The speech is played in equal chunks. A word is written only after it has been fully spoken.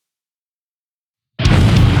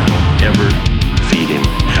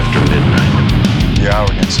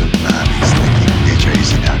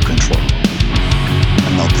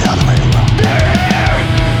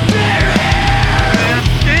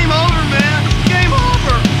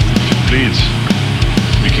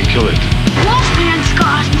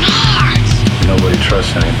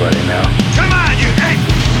trust anybody now. Come on, you ape!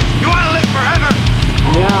 You want to live forever?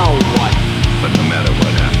 Now what? But no matter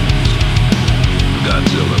what happens,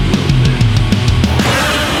 Godzilla will live.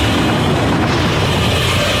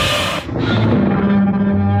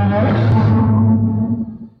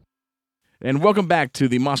 And welcome back to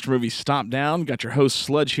the Monster Movie Stomp Down. Got your host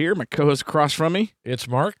Sludge here, my co-host across from me, It's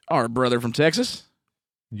Mark. our brother from Texas.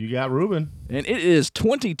 You got Ruben. And it is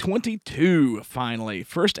 2022, finally.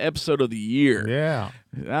 First episode of the year. Yeah.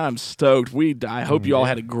 I'm stoked. I hope you all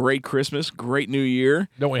had a great Christmas, great New Year.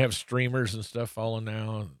 Don't we have streamers and stuff falling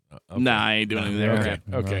now? Okay. Nah, I ain't doing anything there.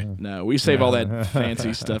 Okay. No, we save all that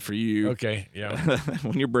fancy stuff for you. Okay. Yeah.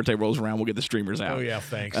 When your birthday rolls around, we'll get the streamers out. Oh yeah.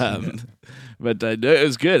 Thanks. But it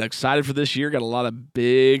was good. Excited for this year. Got a lot of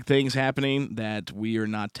big things happening that we are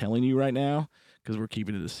not telling you right now because we're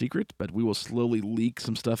keeping it a secret, but we will slowly leak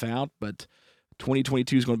some stuff out. But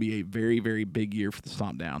 2022 is going to be a very, very big year for the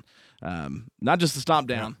Stomp Down. Not just the Stomp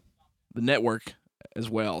Down, the network as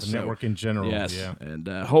well. The network in general. Yes. Yeah. And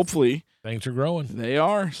hopefully Things are growing. they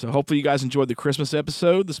are. So hopefully you guys enjoyed the Christmas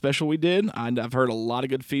episode, the special we did. I've heard a lot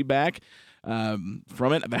of good feedback from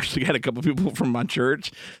it. I've actually had a couple people from my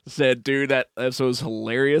church said, dude, that episode was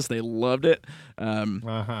hilarious. They loved it.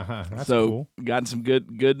 That's So cool. gotten some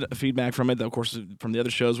good feedback from it. Of course, from the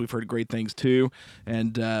other shows, we've heard great things too.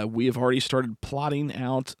 And we have already started plotting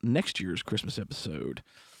out next year's Christmas episode.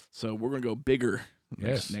 So we're going to go bigger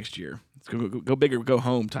next year. It's going to go bigger, go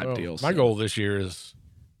home type deals. My goal this year is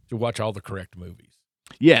to watch all the correct movies.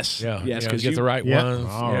 Yes. Yeah. Yes. Because get the right Yeah. ones.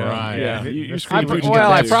 All yeah. right. Yeah. You screwed screwed you you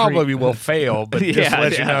Well, I guys. probably will fail, but just Yeah,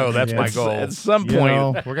 let you yeah. know that's my goal. At some You point.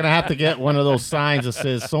 know, we're going to have to get one of those signs that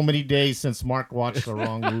says so many days since Mark watched the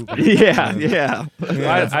wrong movie. Yeah.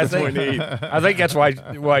 I think that's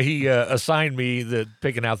why he assigned me the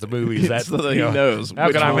picking out the movies. That So that you he know, knows. How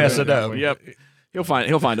which can I one mess to it go. up? Yep. He'll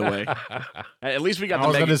find a way. At least we got I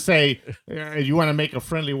was the going mega. to say, you want to make a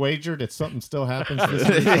friendly wager that something still happens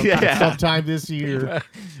this year? Yeah. Sometime this year,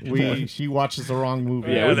 she watches the wrong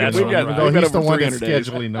movie. Yeah, that's we've got- right. Though we've got he's the over one that's 300 days.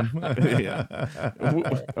 scheduling them.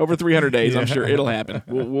 Over 300 days, I'm Yeah. sure it'll happen.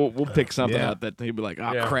 We'll pick something Yeah. out that he'll be like,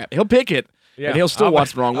 oh Yeah. crap. He'll pick it, and he'll still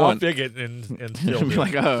watch the wrong I'll one. pick it and still He'll be do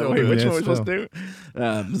like, it. oh Still wait, do it. which Yeah, one are we supposed to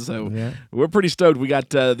do? So Yeah. we're pretty stoked. We got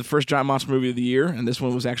the first giant monster movie of the year, and this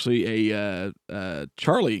one was actually a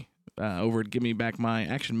Charlie. Over at Give Me Back My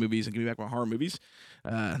Action Movies and Give Me Back My Horror Movies.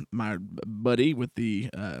 My buddy with the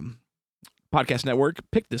podcast network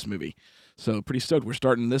picked this movie. So pretty stoked. We're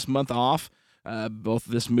starting this month off. Both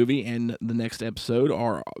this movie and the next episode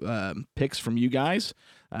are picks from you guys.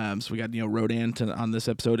 So we got Rodan on this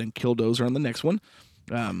episode and Killdozer on the next one,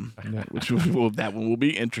 which that one will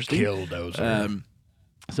be interesting. Killdozer.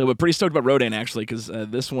 So we're pretty stoked about Rodan, actually, because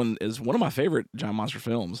this one is one of my favorite Giant Monster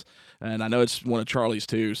films. And I know it's one of Charlie's,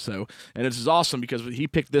 too. And it's awesome because he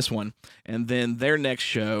picked this one. And then their next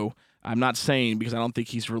show, I'm not saying because I don't think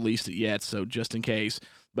he's released it yet, so just in case.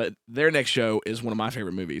 But their next show is one of my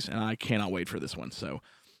favorite movies, and I cannot wait for this one. So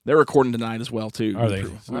they're recording tonight as well, too. Are they?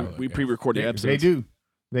 We pre-record the episodes.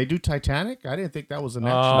 They do Titanic? I didn't think that was an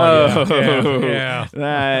action. Oh, yeah.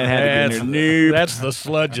 That had to be in there. Nope. That's the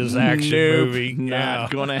Sludge's action Nope, movie.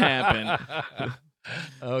 Not gonna happen.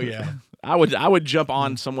 Oh yeah. I would jump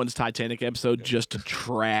on someone's Titanic episode just to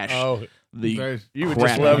trash Oh, the. you would crap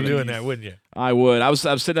just love out of it. doing that, wouldn't you? I would. I was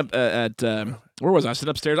sitting up at where was I?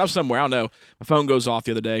 Sitting upstairs. I was somewhere. I don't know. My phone goes off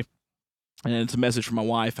the other day, and it's a message from my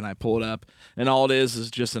wife, and I pull it up, and all it is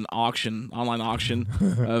just an online auction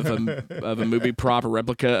of a movie prop, a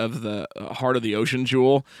replica of the Heart of the Ocean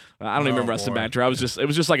jewel. I don't even remember. I sent back to her. It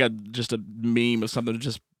was just like a meme of something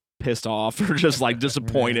just pissed off or just like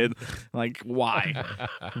disappointed. Like why?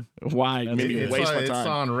 Why? Maybe It's waste my it's time.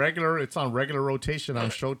 on regular rotation on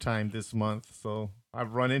Showtime this month. So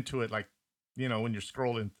I've run into it like, when you're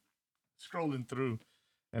scrolling through,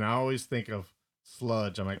 and I always think of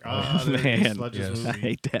Sludge. I'm like, Man, Sludge's I movie.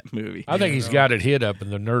 hate that movie. I think he's got it hid up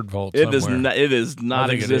in the nerd vault It does somewhere. not. It does not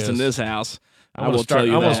think it exist in is. this house. I I'm will tell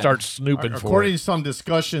you I'm that. gonna start snooping for According it. to some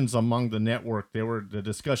discussions among the network, the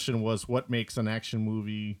discussion was what makes an action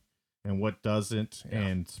movie and what doesn't,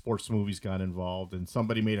 and sports movies got involved. And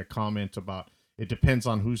somebody made a comment about it depends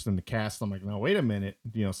on who's in the cast. I'm like, no, wait a minute.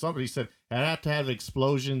 Somebody said I have to have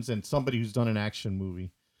explosions and somebody who's done an action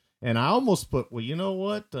movie. And I almost put, well, you know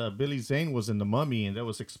what? Billy Zane was in The Mummy, and there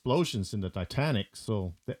was explosions in the Titanic,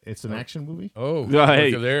 so it's an action movie. Oh, Yeah,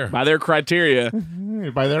 hey, look at there. by their criteria,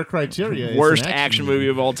 By their criteria, it's worst an action movie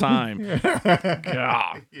of all time.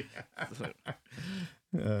 God.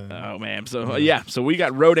 Oh man. So so we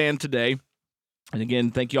got Rodan today. And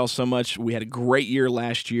again, thank you all so much. We had a great year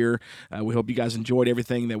last year. We hope you guys enjoyed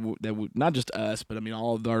everything not just us, but I mean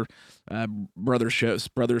all of our brother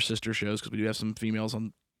sister shows, because we do have some females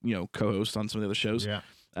on, co-hosts on some of the other shows. Yeah.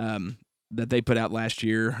 That they put out last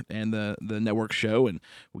year, and the network show, and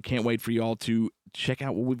we can't wait for you all to check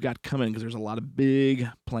out what we've got coming, because there's a lot of big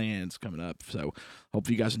plans coming up. So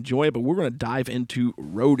hopefully you guys enjoy it, but we're going to dive into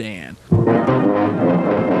Rodan.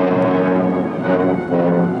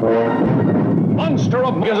 Monster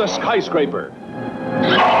of is a skyscraper.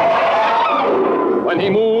 When he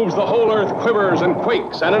moves, the whole earth quivers and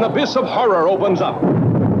quakes, and an abyss of horror opens up.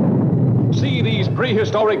 See these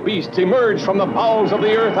prehistoric beasts emerge from the bowels of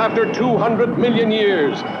the earth after 200 million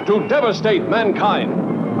years to devastate mankind.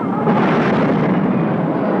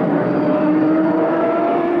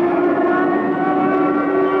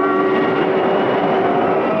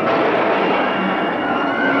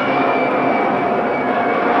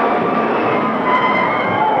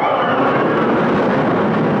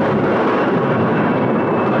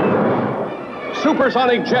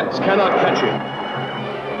 Supersonic jets cannot catch him.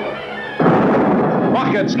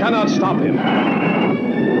 Rockets cannot stop him.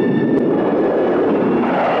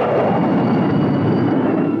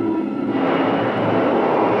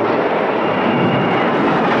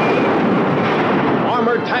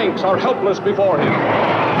 Armored tanks are helpless before him.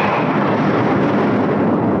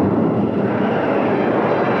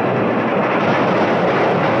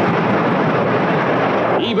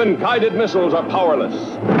 Even guided missiles are powerless.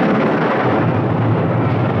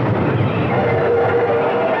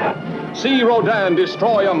 See Rodan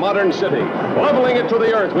destroy a modern city, leveling it to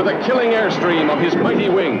the earth with a killing airstream of his mighty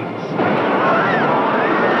wings.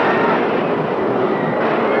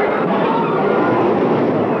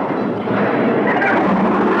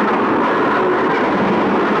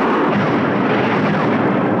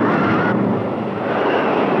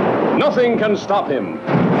 Nothing can stop him.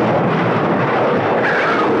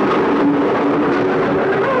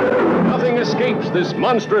 Nothing escapes this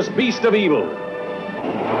monstrous beast of evil.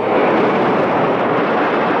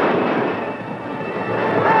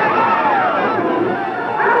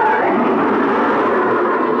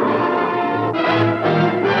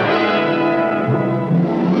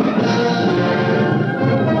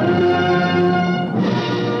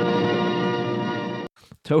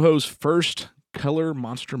 Toho's first color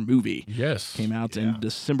monster movie. Yes. Came out in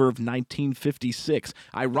December of 1956.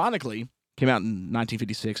 Ironically, came out in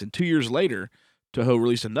 1956, and 2 years later, Toho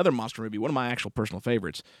released another monster movie, one of my actual personal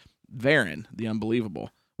favorites, Varan, the Unbelievable.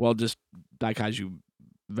 Well, just Daikaiju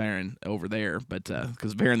Varan over there, but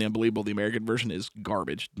because Varan the Unbelievable, the American version, is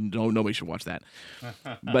garbage. Nobody should watch that.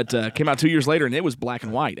 But came out 2 years later, and it was black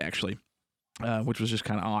and white, actually, which was just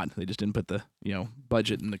kind of odd. They just didn't put the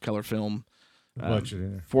budget in the color film budget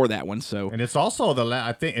in there for that one. So, and it's also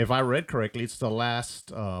I think if I read correctly, it's the last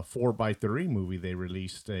 4x3 movie they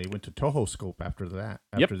released. They went to Toho Scope after that.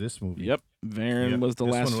 After this movie. Yep. Varan was the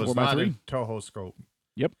last 4x3. Toho Scope.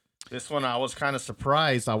 Yep. This one I was kind of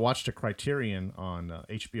surprised. I watched a Criterion on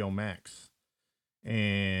HBO Max,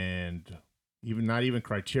 and not even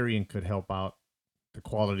Criterion could help out the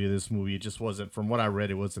quality of this movie. It just wasn't, from what I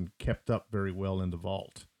read, it wasn't kept up very well in the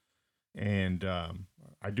vault. And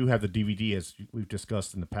I do have the DVD, as we've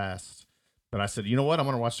discussed in the past. But I said, you know what? I'm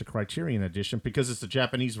going to watch the Criterion edition because it's the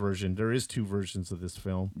Japanese version. There is two versions of this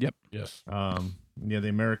film. Yep. Yes. The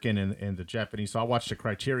American and the Japanese. So I watched the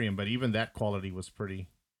Criterion, but even that quality was pretty.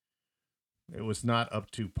 It was not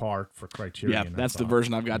up to par for Criterion. Yeah, that's the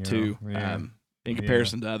version I've got too. In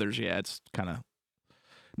comparison to others, it's kind of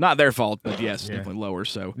not their fault, but yes, definitely lower.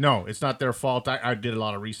 So no, it's not their fault. I did a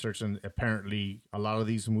lot of research, and apparently a lot of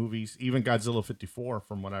these movies, even Godzilla 54,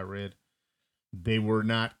 from what I read, they were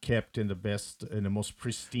not kept in the most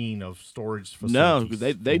pristine of storage facilities.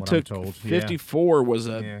 No, they took 54 was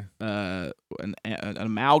an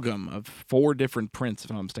amalgam of 4 different prints,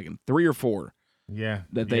 if I'm not mistaken, 3 or 4. Yeah,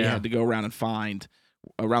 that they had to go around and find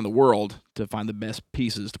around the world to find the best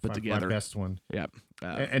pieces to put together. My best one. Yep.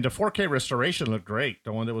 And the 4K restoration looked great.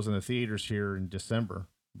 The one that was in the theaters here in December.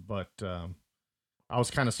 But I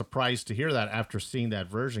was kind of surprised to hear that after seeing that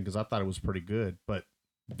version, because I thought it was pretty good. But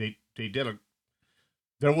they did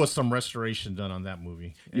there was some restoration done on that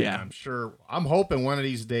movie. And I'm hoping one of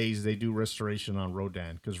these days they do restoration on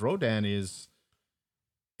Rodan, because Rodan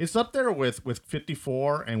it's up there with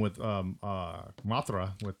 54 and with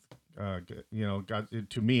Mothra, with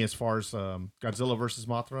to me, as far as Godzilla versus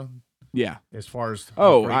Mothra. Yeah. As far as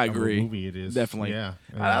I agree. Movie it is. Definitely. Yeah.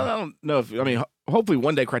 I don't know if hopefully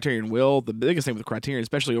one day Criterion will. The biggest thing with Criterion,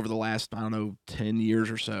 especially over the last 10 years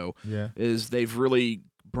or so, is they've really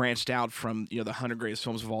branched out from the 100 greatest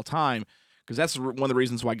films of all time. because that's one of the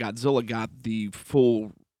reasons why Godzilla got the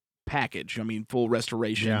full package. I mean, full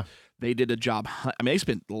restoration. Yeah. They did a job. They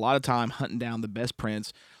spent a lot of time hunting down the best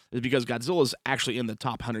prints. Is because Godzilla is actually in the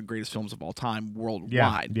top 100 greatest films of all time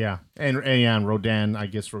worldwide. Yeah. And Rodan, I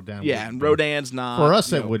guess Rodan. Yeah, and Rodan's not For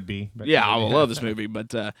us, it would be. But yeah, I love this movie,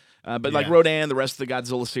 but like Rodan, the rest of the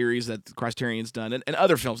Godzilla series that Criterion's done, and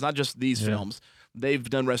other films, not just these films, they've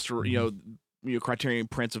done Criterion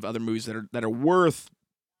prints of other movies that are worth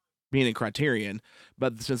being in Criterion,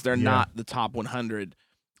 but since they're not the top 100,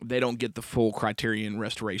 they don't get the full Criterion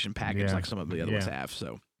restoration package like some of the other ones have.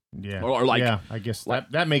 So. Yeah. Or like, I guess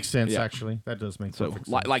that makes sense, actually. That does make perfect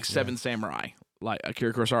sense. Like Seven Samurai, like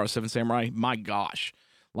Akira Kurosawa's Seven Samurai, my gosh.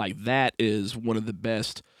 Like, that is one of the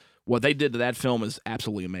best. What they did to that film is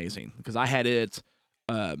absolutely amazing, because I had it,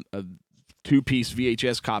 a 2-piece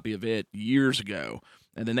VHS copy of it years ago,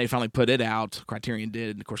 and then they finally put it out. Criterion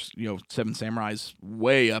did, and of course, Seven Samurai's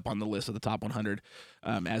way up on the list of the top 100,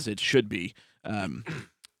 as it should be, and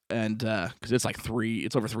because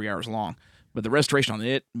it's over 3 hours long. But the restoration on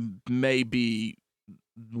it may be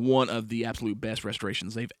one of the absolute best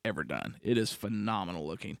restorations they've ever done. It is phenomenal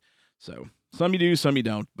looking. So some you do, some you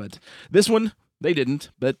don't. But this one, they didn't,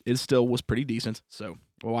 but it still was pretty decent. So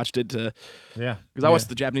I watched it. Because I watched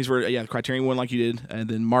the Japanese version, the Criterion one like you did. And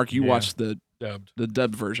then, Mark, you watched the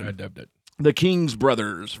dubbed version. I dubbed it. The King's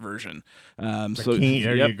Brothers version. There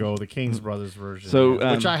you go, the King's Brothers version.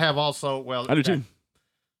 So, which I have also. Well, I do too.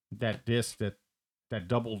 That disc, that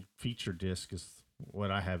double feature disc is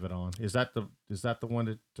what I have it on. Is that the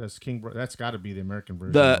one that's that's got to be the American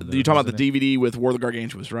version. You talking about the DVD with War of the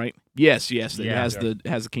Gargantuas, right? Yes. It has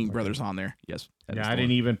the King Brothers on there. Yes. I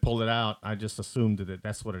didn't even pull it out. I just assumed that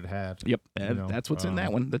that's what it had. Yep. That's what's in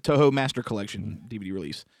that one. The Toho Master Collection DVD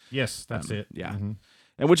release. Yes, that's it. Yeah. Mm-hmm.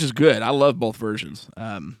 And which is good. I love both versions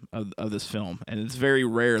of this film, and it's very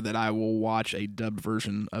rare that I will watch a dubbed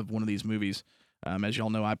version of one of these movies. As y'all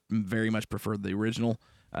know, I very much prefer the original.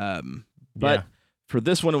 But for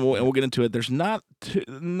this one, and we'll get into it. There's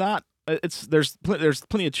there's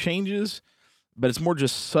plenty of changes, but it's more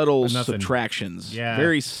just subtle subtractions. Yeah,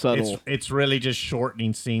 very subtle. It's really just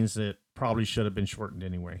shortening scenes that probably should have been shortened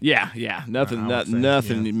anyway. Yeah.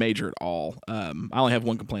 Nothing major at all. I only have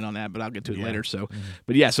one complaint on that, but I'll get to it later. So,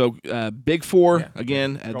 but big four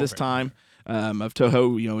again at this time. Of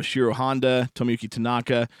Toho, Ishiro Honda, Tomoyuki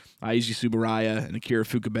Tanaka, Eiji Tsuburaya, and Akira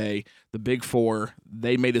Ifukube, the big four.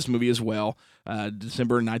 They made this movie as well.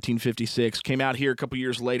 December 1956, came out here a couple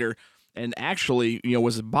years later, and actually,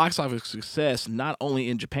 was a box office success not only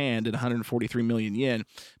in Japan, did 143 million yen,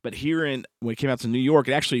 but here when it came out to New York,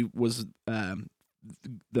 it actually was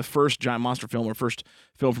the first giant monster film or first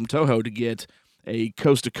film from Toho to get a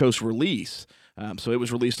coast-to-coast release. So it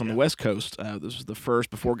was released on the West Coast. This was the first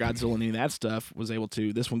before Godzilla and any of that stuff was able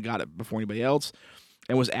to. This one got it before anybody else,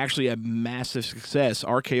 and was actually a massive success.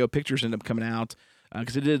 RKO Pictures ended up coming out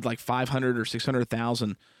because it did like 500 or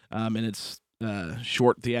 600,000 in its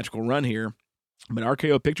short theatrical run here. But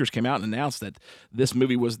RKO Pictures came out and announced that this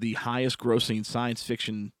movie was the highest-grossing science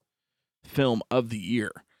fiction film of the year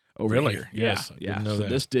over here. Yes. Yeah. So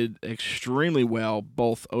this did extremely well,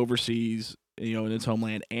 both overseas, in its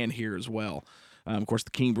homeland, and here as well. Of course,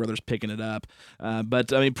 the King brothers picking it up. But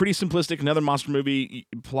pretty simplistic. Another monster movie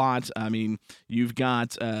plot. You've got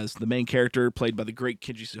the main character played by the great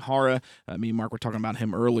Kenji Suhara. Me and Mark were talking about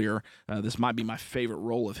him earlier. This might be my favorite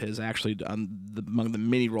role of his, actually, among the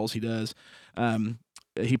many roles he does.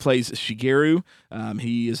 He plays Shigeru.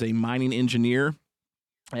 He is a mining engineer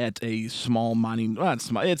at a small mining. Well,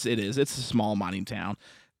 it's a small mining town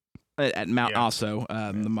at Mount Aso.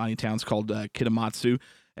 The mining town's called Kitamatsu,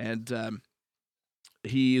 and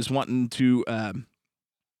he is wanting to.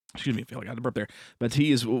 Excuse me, I feel like I had to burp there. But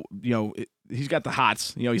he is, he's got the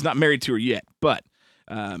hots. He's not married to her yet, but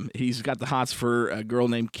he's got the hots for a girl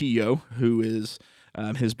named Kiyo, who is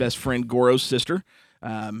his best friend Goro's sister,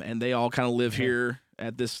 and they all kind of live here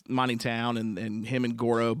at this mining town, and him and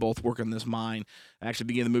Goro both work on this mine. Actually,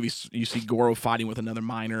 beginning of the movie, you see Goro fighting with another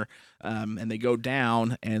miner, and they go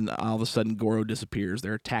down, and all of a sudden Goro disappears.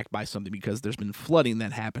 They're attacked by something because there's been flooding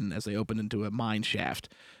that happened as they opened into a mine shaft.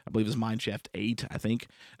 I believe it's mine shaft 8, I think.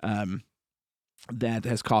 That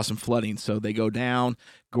has caused some flooding. So they go down.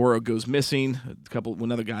 Goro goes missing.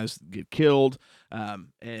 When other guys get killed,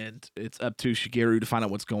 and it's up to Shigeru to find out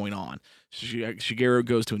what's going on. Shigeru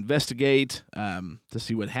goes to investigate to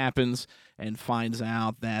see what happens, and finds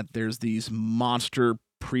out that there's these monster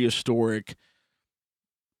prehistoric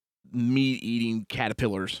meat-eating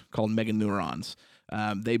caterpillars called Meganeurons.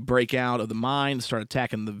 They break out of the mine, start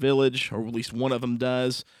attacking the village, or at least one of them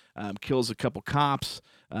does. kills a couple cops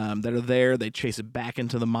that are there. They chase it back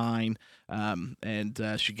into the mine, and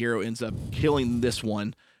Shigeru ends up killing this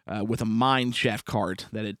one with a mine shaft cart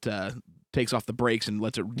that it takes off the brakes and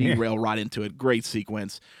lets it derail right into it. Great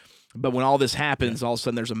sequence. But when all this happens, all of a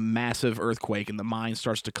sudden there's a massive earthquake and the mine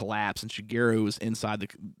starts to collapse, and Shigeru is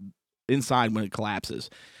inside when it collapses,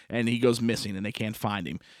 and he goes missing and they can't find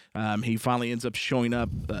him. He finally ends up showing up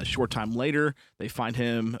a short time later. They find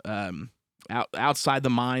him outside the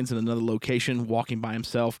mines in another location, walking by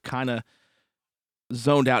himself, kind of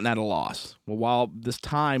zoned out and at a loss. Well, while this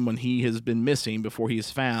time when he has been missing before he is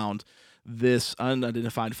found, this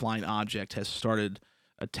unidentified flying object has started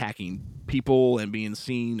attacking people and being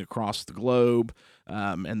seen across the globe,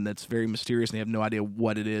 and that's very mysterious, and they have no idea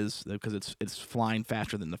what it is because it's flying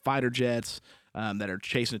faster than the fighter jets that are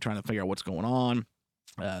chasing it, trying to figure out what's going on.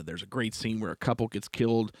 There's a great scene where a couple gets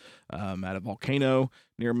killed at a volcano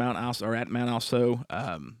near Mount Also,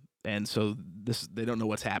 and so they don't know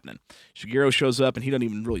what's happening. Shigeru shows up, and he doesn't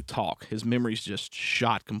even really talk. His memory's just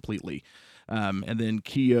shot completely. And then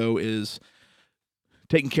Kyo is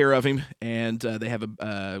taking care of him, and they have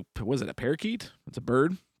a parakeet? It's a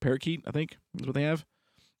bird. Parakeet, I think, is what they have.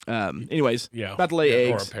 Anyways, about to lay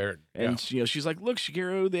eggs. Or a parrot. And she's like, "Look,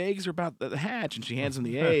 Shigeru, the eggs are about to hatch," and she hands him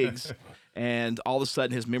the eggs. And all of a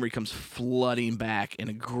sudden, his memory comes flooding back in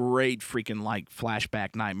a great freaking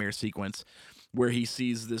flashback nightmare sequence, where he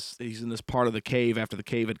sees this. He's in this part of the cave after the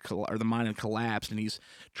cave or the mine had collapsed, and he's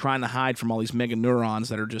trying to hide from all these mega neurons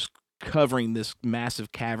that are just covering this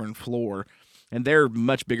massive cavern floor. And they're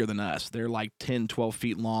much bigger than us. They're like 10, 12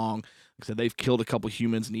 feet long. Like I said, they've killed a couple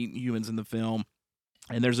humans and eaten humans in the film.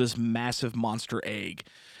 And there's this massive monster egg.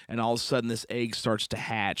 And all of a sudden, this egg starts to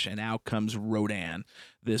hatch, and out comes Rodan,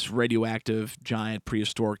 this radioactive, giant,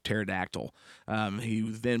 prehistoric pterodactyl. He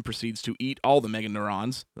then proceeds to eat all the mega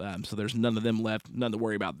neurons, so there's none of them left, none to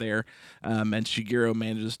worry about there. And Shigeru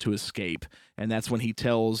manages to escape. And that's when he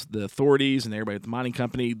tells the authorities and everybody at the mining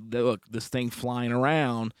company, look, this thing flying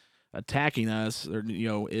around, attacking us,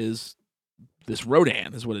 is this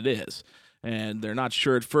Rodan, is what it is. And they're not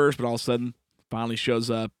sure at first, but all of a sudden, finally shows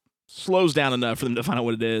up, slows down enough for them to find out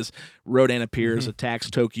what it is. Rodan appears, attacks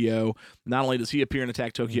Tokyo. Not only does he appear and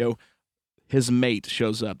attack Tokyo, his mate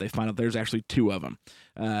shows up. They find out there's actually two of them.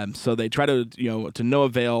 So they try to, to no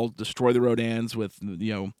avail, destroy the Rodans with,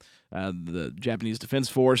 the Japanese Defense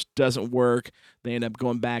Force. Doesn't work. They end up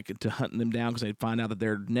going back to hunting them down because they find out that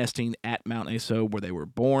they're nesting at Mount Aso where they were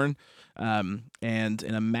born. And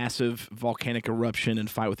in a massive volcanic eruption and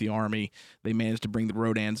fight with the army, they managed to bring the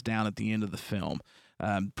Rodans down at the end of the film.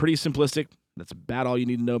 Pretty simplistic. That's about all you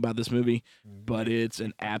need to know about this movie, but it's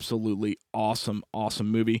an absolutely awesome, awesome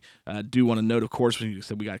movie. Do want to note, of course, we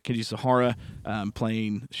said we got Kenji Sahara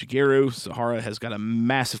playing Shigeru. Sahara has got a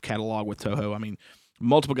massive catalog with Toho. I mean,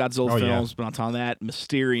 multiple Godzilla films, but on top of that,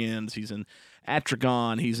 Mysterians. He's in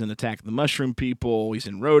Atragon. He's in Attack of the Mushroom People. He's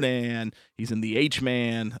in Rodan. He's in The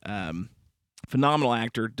H-Man. Phenomenal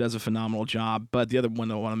actor, does a phenomenal job. But the other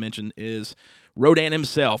one I want to mention is Rodan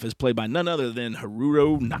himself is played by none other than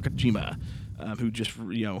Haruo Nakajima, who just,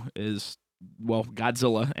 is,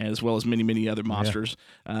 Godzilla, as well as many, many other monsters.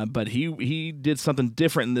 But he did something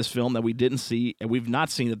different in this film that we didn't see, and we've not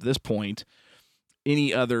seen at this point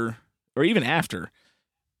any other, or even after,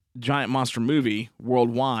 giant monster movie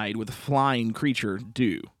worldwide with a flying creature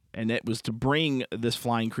do. And it was to bring this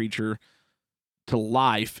flying creature to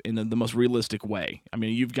life in the most realistic way. I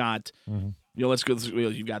mean, you've got, let's go.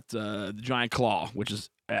 You've got the Giant Claw, which is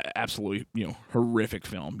absolutely, horrific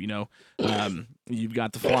film. You've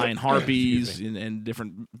got the flying harpies and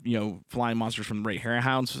different, flying monsters from Ray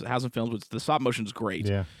Harryhausen films, which the stop motion is great.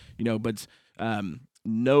 Yeah. But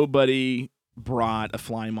nobody brought a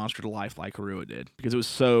flying monster to life like Haruo did because it was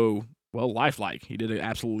so lifelike. He did an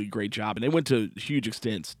absolutely great job, and they went to huge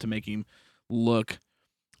extents to make him look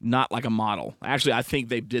not like a model. Actually, I think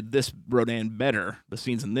they did this Rodan better. The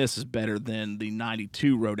scenes in this is better than the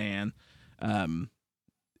 92 Rodan in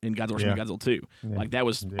Godzilla vs. Godzilla 2. Yeah. Like, that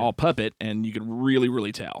was all puppet, and you could really,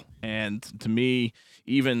 really tell. And to me,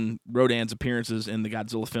 even Rodan's appearances in the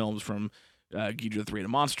Godzilla films from Ghidorah the Three-Headed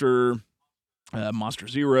Monster, Monster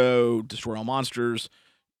Zero, Destroy All Monsters,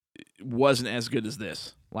 wasn't as good as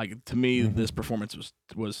this. Like, to me, this performance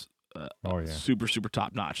was super, super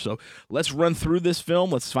top notch. So let's run through this film.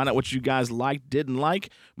 Let's find out what you guys liked, didn't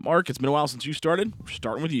like. Mark, it's been a while since you started. We're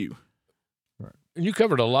starting with you. Right. And you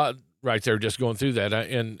covered a lot right there just going through that.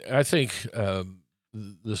 And I think the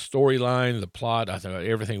storyline, the plot, I thought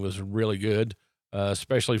everything was really good,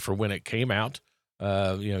 especially for when it came out.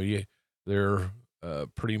 They're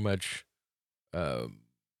pretty much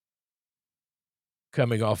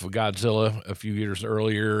coming off of Godzilla a few years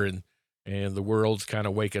earlier, and the world's kind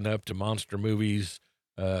of waking up to monster movies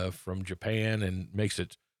from Japan, and makes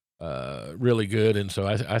it really good. And so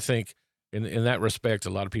I think in that respect, a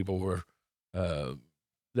lot of people were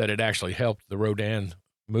that it actually helped the Rodan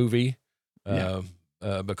movie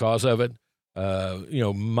because of it.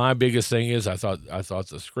 My biggest thing is I thought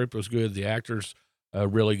the script was good, the actors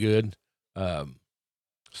really good,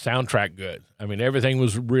 soundtrack good. I mean, everything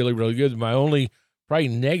was really, really good. My only probably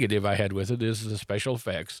negative I had with it is the special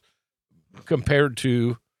effects compared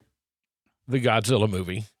to the Godzilla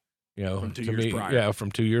movie. From 2 years prior. Yeah,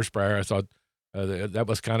 from 2 years prior, I thought that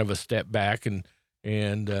was kind of a step back, and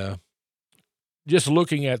just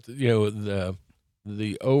looking at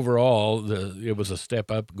the overall, it was a step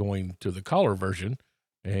up going to the color version,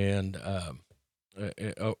 and a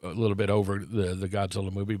little bit over the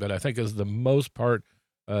Godzilla movie. But I think as the most part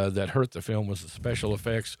that hurt the film was the special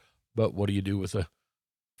effects. But what do you do with a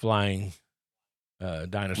flying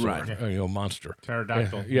dinosaur, right. Monster?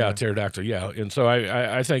 Pterodactyl. Yeah, pterodactyl. Yeah, and so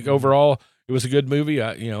I think overall it was a good movie.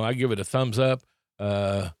 I give it a thumbs up.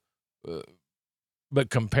 But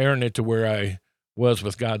comparing it to where I was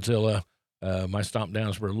with Godzilla, my stomp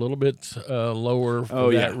downs were a little bit lower.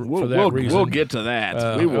 For that reason. We'll get to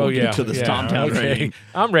that. We will get to the stomp down rating.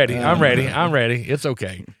 I'm ready. It's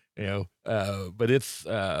okay. But it's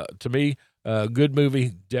to me a good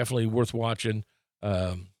movie, definitely worth watching.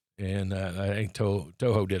 And I think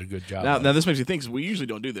Toho did a good job. Now this makes me think, 'cause we usually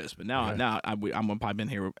don't do this, but now I'm gonna pipe in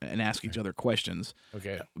here and ask each other questions.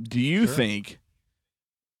 Okay. Do you think,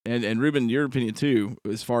 and Ruben, your opinion too,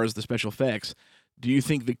 as far as the special effects, do you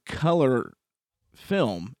think the color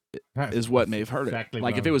film is what may have hurt exactly it?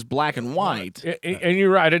 Like if it was black and white. And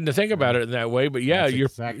you're right. I didn't think about it in that way, but That's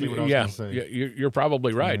exactly what I was gonna say. You're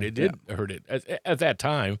probably right. It did hurt it at that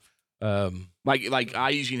time. Like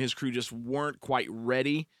Aiji and his crew just weren't quite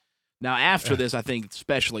ready. Now after this, I think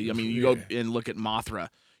especially, I mean, you go and look at Mothra,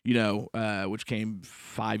 which came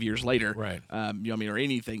 5 years later, right? Or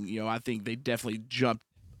anything, I think they definitely jumped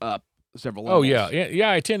up several levels. Oh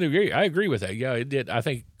yeah. I tend to agree. I agree with that. Yeah, it did. I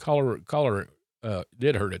think color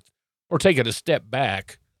did hurt it, or take it a step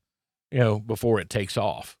back, before it takes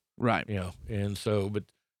off, right? And so,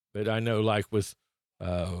 but I know, like with,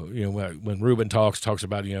 when Ruben talks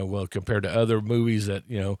about, compared to other movies that,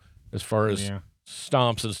 as far as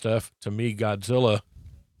stomps and stuff, to me, Godzilla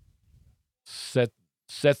set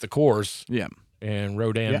the course. Yeah. And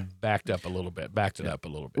Rodan backed it up a little bit.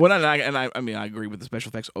 Well, I agree with the special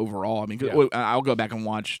effects overall. I mean, I'll go back and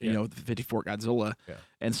watch, the 54 Godzilla,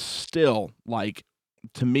 and still, like,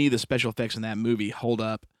 to me, the special effects in that movie hold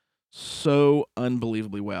up so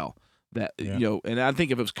unbelievably well that, and I think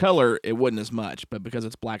if it was color, it wouldn't as much, but because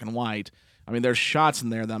it's black and white, I mean, there's shots in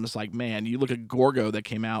there that I'm just like, man, you look at Gorgo that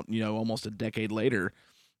came out, almost a decade later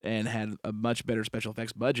and had a much better special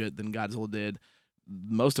effects budget than Godzilla did.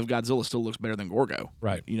 Most of Godzilla still looks better than Gorgo,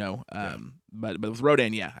 right? But with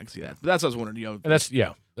Rodan, I can see that. But that's what I was wondering.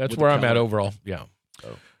 And that's where I'm at overall. Yeah.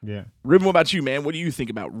 So. Yeah. Ruben, what about you, man? What do you think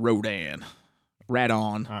about Rodan?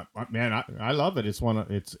 Radon. Man, I love it.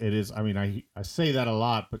 It is. I mean, I say that a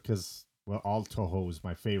lot because all Toho is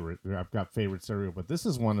my favorite. I've got favorite cereal, but this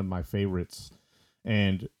is one of my favorites.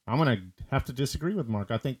 And I'm gonna have to disagree with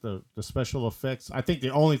Mark. I think the special effects. I think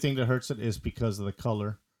the only thing that hurts it is because of the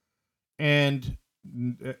color.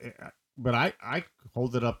 But I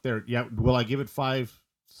hold it up there. Yeah, will I give it 5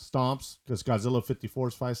 stomps because Godzilla 54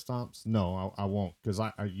 is 5 stomps? No, I won't, because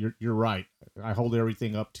you're right. I hold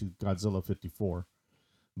everything up to Godzilla 54.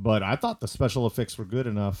 But I thought the special effects were good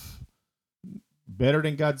enough, better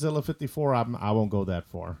than Godzilla 54. I won't go that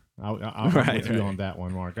far. I'm with you on that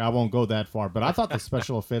one, Mark. I won't go that far. But I thought the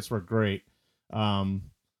special effects were great.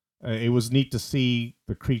 It was neat to see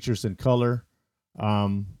the creatures in color.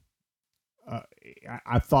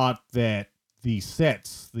 I thought that the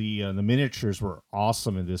sets, the miniatures were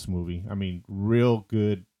awesome in this movie. I mean, real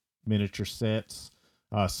good miniature sets.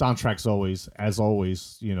 Soundtrack's always,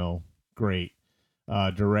 great.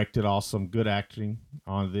 Directed awesome, good acting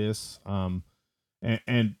on this. The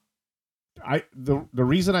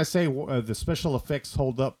reason I say the special effects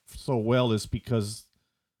hold up so well is because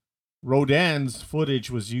Rodan's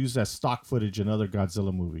footage was used as stock footage in other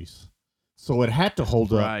Godzilla movies. So it had to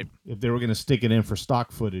hold up if they were going to stick it in for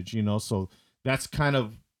stock footage, So that's kind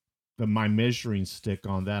of my measuring stick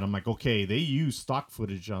on that. I'm like, okay, they used stock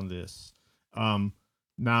footage on this.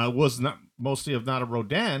 Now it was not mostly of not a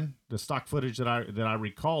Rodan. The stock footage that I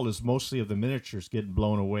recall is mostly of the miniatures getting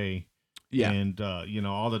blown away. Yeah, and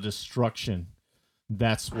all the destruction.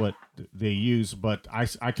 That's what they use. But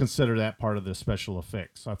I consider that part of the special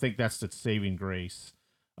effects. So I think that's the saving grace.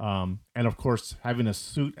 And of course, having a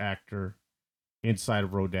suit actor inside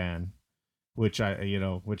of Rodan, which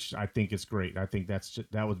I think is great. I think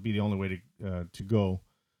that would be the only way to go.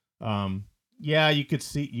 Yeah, you could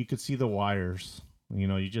see the wires.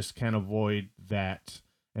 You just can't avoid that.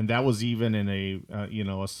 And that was even in a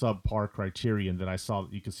subpar Criterion that I saw.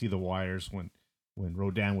 You could see the wires when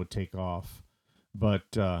Rodan would take off.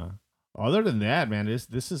 But other than that, man,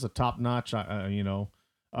 this is a top notch. There's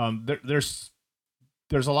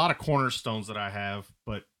a lot of cornerstones that I have,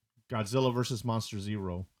 but Godzilla versus Monster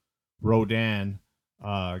Zero, Rodan,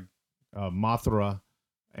 Mothra,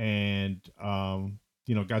 and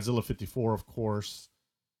Godzilla 54, of course.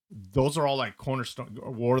 Those are all like cornerstone.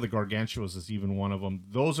 War of the Gargantuas is even one of them.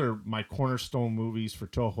 Those are my cornerstone movies for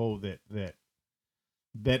Toho.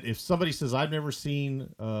 That if somebody says I've never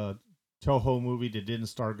seen a Toho movie that didn't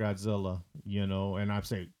star Godzilla, and I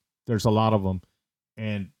say there's a lot of them,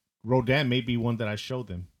 and Rodan may be one that I show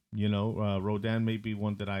them. Rodan may be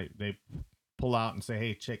one that they pull out and say,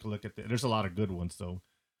 hey, take a look at that. There's a lot of good ones though.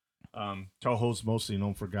 Toho's mostly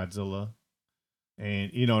known for Godzilla.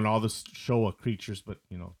 And and all the Showa creatures, but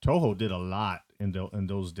Toho did a lot in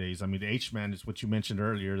those days. I mean, the H-Man is what you mentioned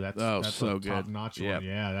earlier. That's so a good. top-notch Yep. one.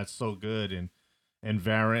 Yeah, that's so good. And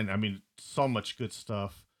Varan, I mean, so much good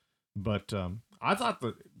stuff. But I thought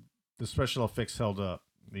the special effects held up.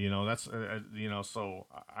 That's so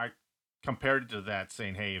I compared it to that,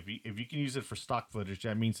 saying, hey, if you can use it for stock footage,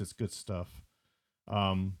 that means it's good stuff.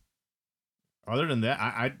 Other than that,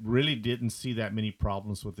 I really didn't see that many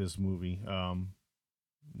problems with this movie.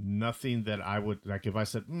 Nothing that I would like if I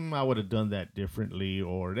said I would have done that differently,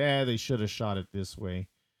 or they should have shot it this way.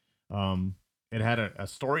 It had a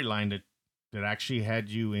storyline that actually had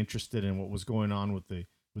you interested in what was going on with the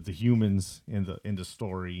humans in the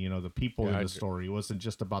story. The people in the story. It wasn't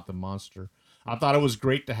just about the monster. I thought it was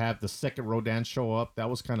great to have the second Rodan show up. That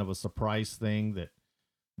was kind of a surprise thing that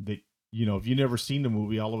if you never seen the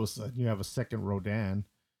movie, all of a sudden you have a second Rodan,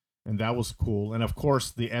 and that was cool. And of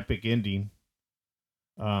course the epic ending.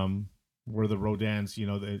 Where the Rodans,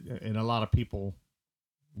 and a lot of people,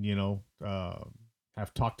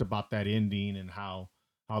 have talked about that ending and how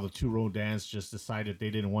the two Rodans just decided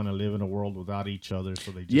they didn't want to live in a world without each other,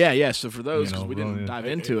 so they just, So for those, because we didn't dive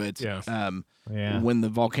into it, when the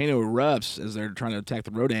volcano erupts as they're trying to attack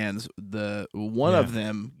the Rodans, one of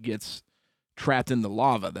them gets trapped in the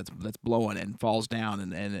lava that's blowing and falls down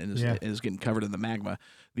and is getting covered in the magma.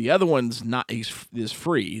 The other one's is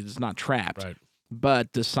free; it's not trapped. Right.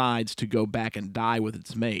 But decides to go back and die with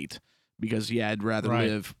its mate because it'd rather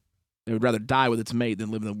live. It would rather die with its mate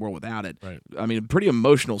than live in the world without it. Right. I mean, a pretty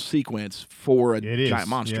emotional sequence for giant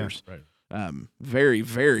monsters. Yeah. Right. Very,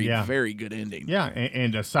 very, very good ending. Yeah,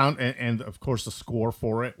 and the sound and of course the score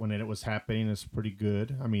for it when it was happening is pretty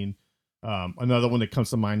good. I mean, another one that comes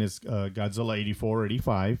to mind is Godzilla 84 or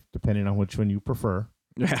 85, depending on which one you prefer.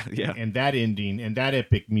 Yeah. And that ending and that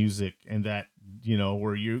epic music and that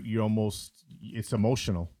where you almost. It's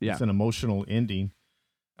emotional. Yeah. It's an emotional ending.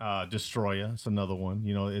 Destroya, it's another one.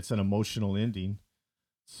 It's an emotional ending.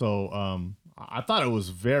 So I thought it was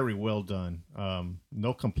very well done.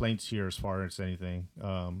 No complaints here as far as anything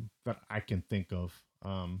that I can think of.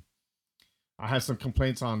 I had some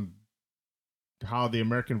complaints on how the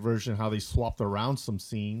American version, how they swapped around some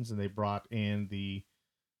scenes and they brought in the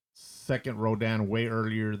second Rodan way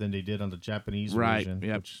earlier than they did on the Japanese version.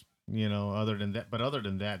 Yep. Which, other than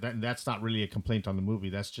that, that's not really a complaint on the movie.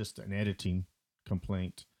 That's just an editing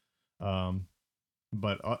complaint.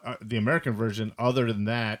 But the American version, other than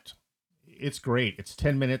that, it's great. It's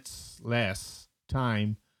 10 minutes less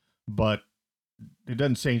time, but it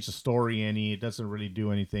doesn't change the story any. It doesn't really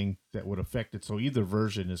do anything that would affect it. So either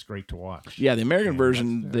version is great to watch. Yeah, the American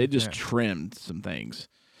version, they just trimmed some things.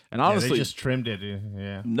 And honestly, they just trimmed it.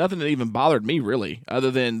 Yeah, nothing that even bothered me really, other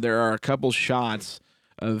than there are a couple shots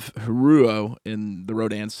of Haruo in the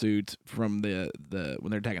Rodan suit from the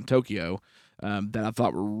when they're attacking Tokyo that I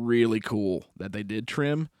thought were really cool that they did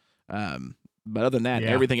trim. But other than that,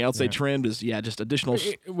 everything else they trimmed is just additional.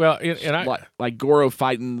 Like Goro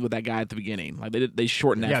fighting with that guy at the beginning, like they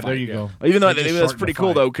shortened that. Yeah, fight. there you go. Even though that's pretty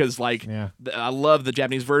cool though, because I love the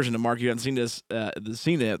Japanese version. And Mark, you haven't seen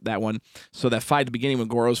that one. So that fight at the beginning when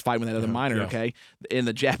Goro's fighting with that other miner. Okay, in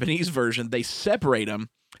the Japanese version, they separate them.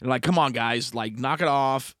 And like, come on, guys, like, knock it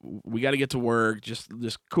off. We got to get to work. Just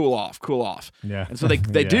cool off. Yeah. And so they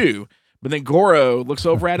do. But then Goro looks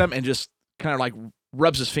over at him and just kind of like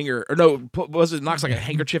rubs his finger, or no, knocks like a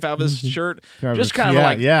handkerchief out of his shirt, Kind of just a- kind of yeah,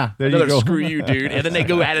 like yeah, there you another go. screw you, dude, and then they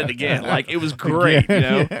go at it again. Like it was great, you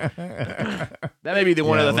know. That may be the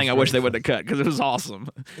one Yeah, other it thing I was wish they great. would have cut because it was awesome.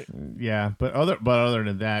 Yeah, but other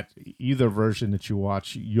than that, either version that you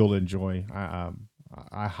watch, you'll enjoy.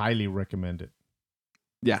 I highly recommend it.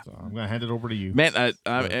 Yeah. So I'm gonna hand it over to you. Man,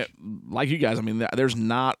 like you guys, I mean, there's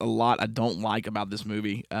not a lot I don't like about this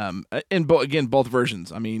movie. And both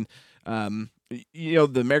versions. I mean, you know,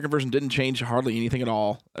 the American version didn't change hardly anything at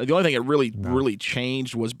all. The only thing it really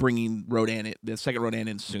changed was bringing the second Rodan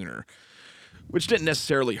in sooner, which didn't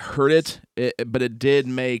necessarily hurt it, but it did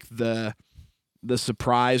make the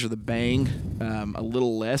surprise or the bang a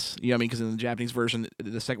little less. You know what I mean? Because in the Japanese version,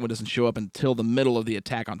 the second one doesn't show up until the middle of the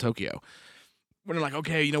attack on Tokyo. When they're like,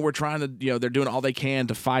 okay, you know, we're trying to, you know, they're doing all they can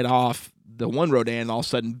to fight off the one Rodan, and all of a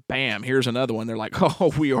sudden, bam, here's another one. They're like,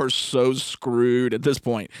 oh, we are so screwed at this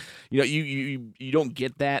point. You know, you don't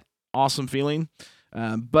get that awesome feeling,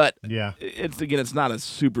 but Yeah. it's not a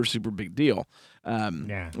super big deal.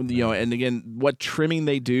 Yeah. You know, and again, what trimming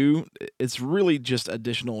they do, it's really just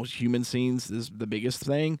additional human scenes is the biggest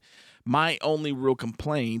thing. My only real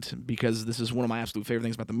complaint, because this is one of my absolute favorite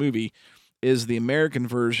things about the movie, is the American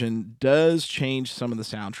version does change some of the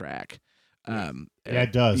soundtrack. Yeah,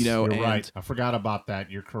 it does. You know, You're right. I forgot about that.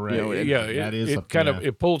 You're correct. You know, that is it kind of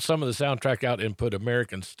it pulled some of the soundtrack out and put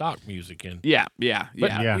American stock music in. Yeah. yeah, you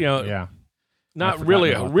know, yeah. Not forgotten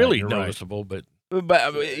really about that. really You're right. noticeable, but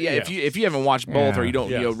But if you haven't watched both or you don't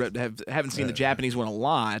Yeah. you know haven't seen the Japanese one a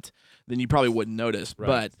lot, then you probably wouldn't notice. Right.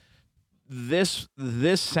 But this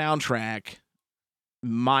soundtrack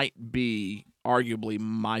might be arguably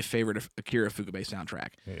my favorite of Akira Ifukube soundtrack.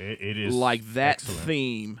 It is Like that excellent.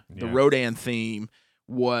 theme, the Yeah. Rodan theme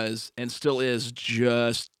was and still is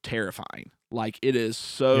just terrifying. Like it is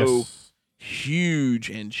so Yes. huge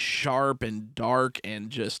and sharp and dark and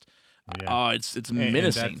just Yeah. it's And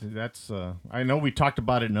menacing. that's I know we talked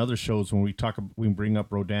about it in other shows when we bring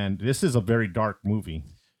up Rodan. This is a very dark movie.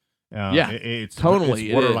 Yeah, It's totally,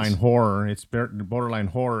 it's it borderline is. horror. It's borderline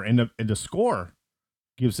horror, and the score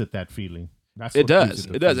gives it that feeling. That's It what gives does.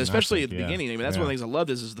 the It does, feeling, I especially think. at the Yeah. beginning. I mean, that's one of the Yeah. things I loved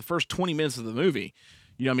is the first 20 minutes of the movie.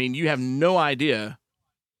 You know, what I mean, you have no idea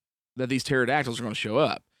that these pterodactyls are going to show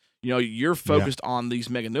up. You know, you're focused on these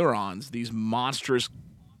meganeurons, these monstrous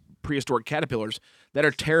prehistoric caterpillars that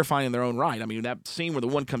are terrifying in their own right. I mean, that scene where the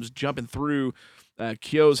one comes jumping through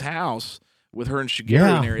Kyo's house with her and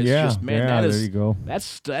Shigeru in there is just, man, that there is you go. that's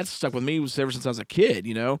stuck with me ever since I was a kid,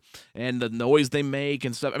 you know, and the noise they make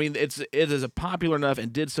and stuff. I mean, it is a popular enough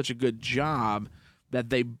and did such a good job that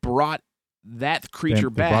they brought that creature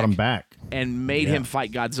They brought him back. and made him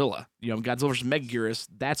fight Godzilla. You know, Godzilla versus Megaguirus.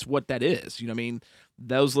 That's what that is. You know what I mean?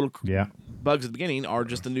 Those little Yeah. bugs at the beginning are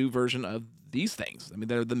just a new version of these things. I mean,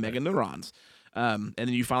 they're the mega neurons. And then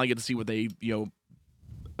you finally get to see what they, you know,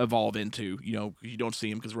 evolve into. You know, you don't see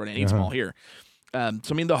them because Rodan ain't small here. So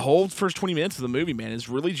I mean, the whole first 20 minutes of the movie, man, is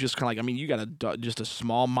really just kind of like, I mean, you got just a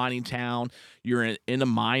small mining town. You're in a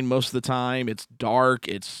mine most of the time. It's dark.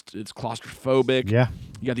 It's claustrophobic. Yeah.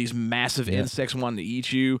 You got these massive insects wanting to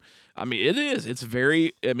eat you. I mean, it is. It's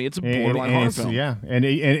very. I mean, it's a borderline and horror it's- film. Yeah,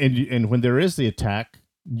 and when there is the attack,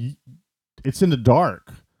 it's in the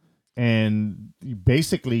dark, and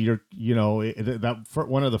basically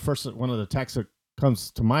one of the attacks that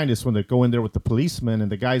comes to mind is when they go in there with the policeman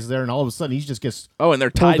and the guy's there, and all of a sudden he just gets Oh, and they're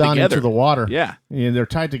pulled tied down together. into the water. Yeah. And they're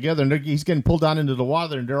tied together, and he's getting pulled down into the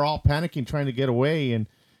water, and they're all panicking, trying to get away,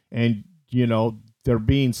 and you know they're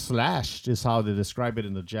being slashed, is how they describe it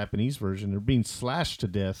in the Japanese version. They're being slashed to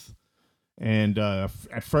death, and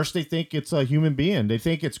at first they think it's a human being. They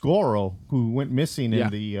think it's Goro who went missing in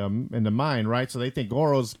the mine, right? So they think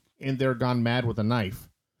Goro's in there, gone mad with a knife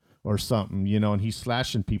or something, you know, and he's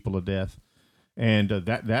slashing people to death, and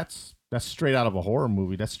that's straight out of a horror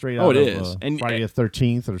movie. That's straight out it of is. And- Friday the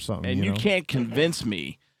 13th or something. And you know? can't convince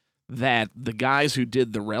me that the guys who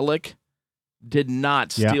did the relic did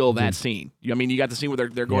not Yeah, steal that dude. scene. I mean, you got the scene where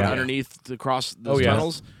they're going Yeah. underneath to cross those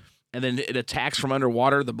tunnels, and then it attacks from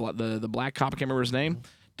underwater. The black cop, I can't remember his name.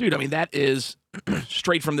 Dude, I mean, that is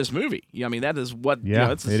straight from this movie. Yeah, I mean, that is what.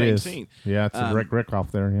 Yeah, it's the it same is. scene. Yeah, it's a Rick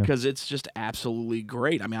off there. Yeah. Because it's just absolutely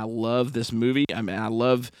great. I mean, I love this movie. I mean, I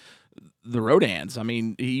love the Rodans. I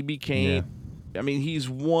mean, he became. I mean, he's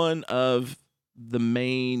one of the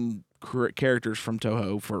main characters from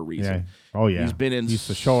Toho for a reason. Yeah. Oh yeah. He's been in He's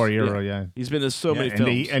the Showa era. Yeah. He's been in so many and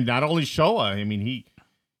films. and not only Showa. I mean, he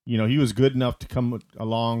was good enough to come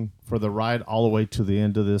along for the ride all the way to the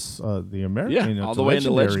end of this. The American. all the way into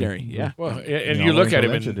Legendary. Yeah. Well, and You you know, look at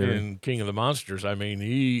him Legendary. in King of the Monsters. I mean,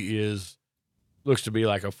 he is looks to be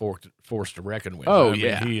like a force to reckon with. Oh I mean,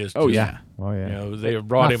 yeah. he is. Oh just, yeah. Oh yeah. You know, they have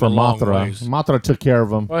brought Not him for a long Mothra. ways. Mothra took care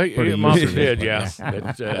of him. Well, pretty Mothra easily. did, yeah.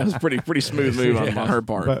 But, That was pretty smooth move on her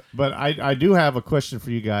part. But I do have a question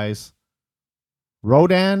for you guys.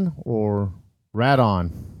 Rodan or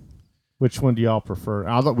Radon? Which one do y'all prefer?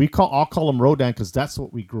 I'll call him Rodan because that's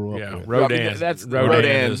what we grew up yeah, with. Well, I mean, Rodan. that's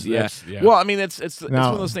Rodan. yeah. That's, yeah. Well, I mean, it's one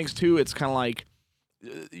Now- of those things too. It's kind of like,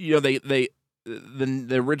 you know,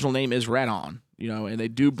 the original name is Radon, you know, and they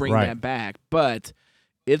do bring Right. that back, but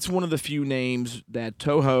it's one of the few names that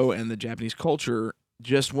Toho and the Japanese culture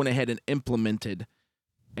just went ahead and implemented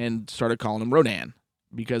and started calling him Rodan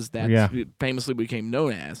because that's famously became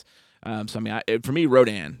known as. So I mean, for me,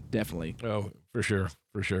 Rodan definitely. Oh, for sure,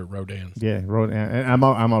 Rodan. Yeah, Rodan. And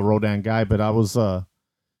I'm a Rodan guy, but I was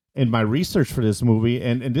in my research for this movie,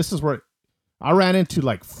 and this is where I ran into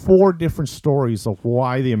like 4 different stories of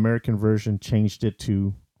why the American version changed it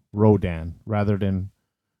to Rodan rather than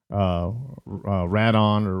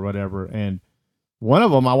Radon or whatever. And one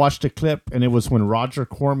of them, I watched a clip, and it was when Roger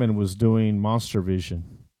Corman was doing Monster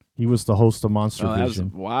Vision. He was the host of Monster That was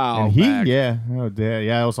Vision. wow. And back.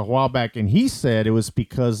 it was a while back, and he said it was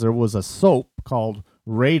because there was a soap called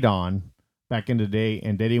Radon back in the day,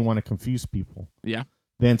 and they didn't want to confuse people. Yeah.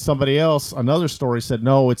 Then somebody else, another story said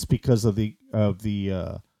no, it's because of the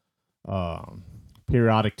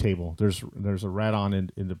periodic table. There's a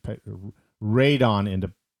radon in the radon in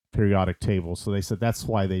the periodic table, so they said that's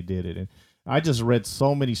why they did it. And I just read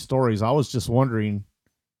so many stories. I was just wondering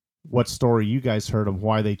what story you guys heard of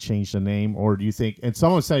why they changed the name, or do you think? And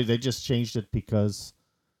someone said they just changed it because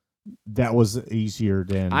that was easier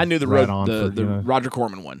than I knew the Radon Roger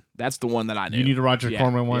Corman one. That's the one that I knew. You need a Roger Yeah,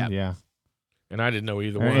 Corman one, yeah. And I didn't know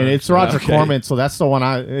either one. And it's so- Roger Okay. Corman, so that's the one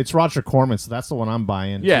it's Roger Corman, so that's the one I'm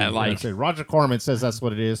buying. Yeah, too. like- I say Roger Corman says that's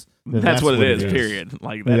what it is. then That's what it is. Period.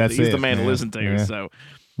 Like That's he's the it, man to man. listen to. Yeah. So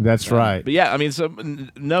That's right. But yeah, I mean, so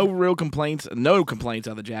no real complaints. No complaints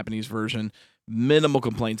out of the Japanese version. Minimal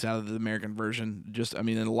complaints out of the American version. Just, I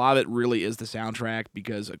mean, and a lot of it really is the soundtrack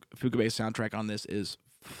because Fukube's soundtrack on this is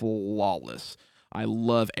flawless. I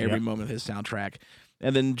love every moment of his soundtrack.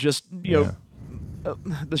 And then just, you know,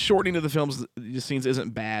 the shortening of the film's the scenes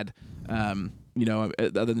isn't bad, you know,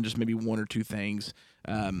 other than just maybe 1 or 2 things.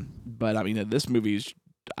 But, I mean, this movie's,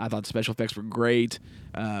 I thought the special effects were great.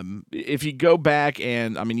 If you go back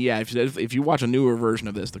and, I mean, yeah, if you watch a newer version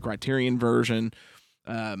of this, the Criterion version,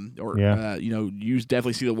 you know, you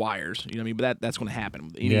definitely see the wires. You know what I mean? But that's going to happen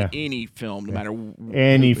with any film, no matter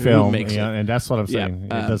Any who film, makes it. and that's what I'm Yeah, saying. It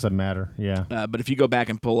doesn't matter. Yeah. But if you go back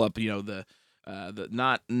and pull up, you know, the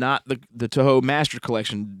not the Toho Master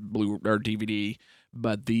Collection Blu or DVD,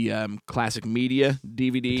 but the Classic Media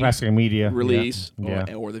DVD Classic media release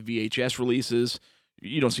Yeah. or the VHS releases,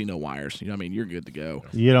 you don't see no wires. You know what I mean? You're good to go.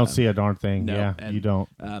 You don't see a darn thing. no, Yeah, and, you don't.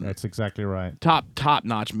 That's exactly right. Top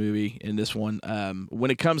notch movie in this one. When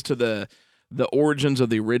it comes to the origins of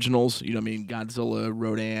the originals, you know what I mean? Godzilla,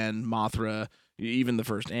 Rodan, Mothra, even the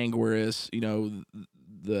first Anguirus, you know,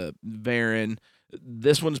 the Varan.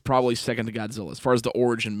 This one's probably second to Godzilla as far as the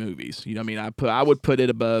origin movies. You know what I mean? I would put it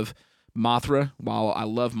above Mothra. While I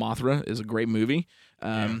love Mothra, is a great movie.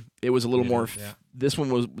 It was a little more. This one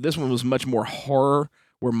was much more horror,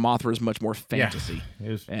 where Mothra is much more fantasy.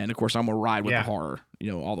 And of course, I'm gonna ride with the horror,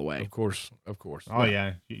 you know, all the way. Of course. Oh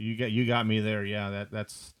yeah, you got me there. Yeah,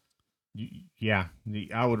 that's.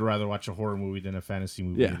 I would rather watch a horror movie than a fantasy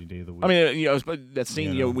movie any day of the week. I mean, you know, that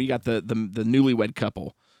scene. You know, we got the newlywed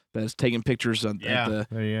couple that's taking pictures at the,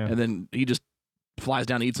 and then he just flies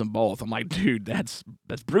down and eats them both. I'm like, dude, that's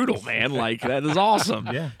brutal, man. Like that is awesome.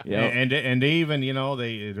 Yeah. You know? And they even, you know,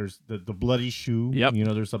 there's the bloody shoe. Yep. You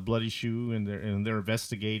know, there's a bloody shoe, and they're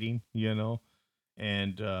investigating. You know,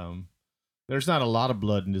 and there's not a lot of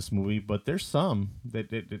blood in this movie, but there's some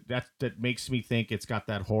that makes me think it's got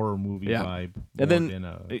that horror movie vibe, and then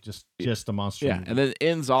than just a monster. Yeah, movie. and then it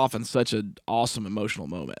ends off in such an awesome emotional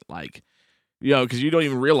moment, like, you know, because you don't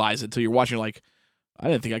even realize it until you're watching. Like, I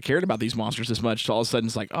didn't think I cared about these monsters this much. So all of a sudden,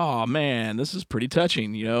 it's like, oh man, this is pretty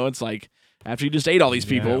touching. You know, it's like after you just ate all these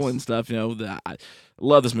people and stuff. You know, I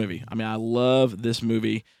love this movie. I mean, I love this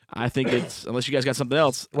movie. I think it's, unless you guys got something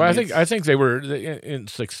else. Well, mean, I think they were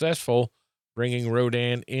successful bringing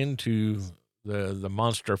Rodan into the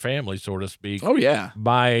monster family, so to speak. Oh yeah,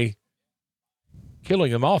 by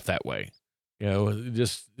killing him off that way, you know,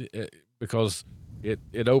 just because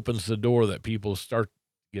it opens the door that people start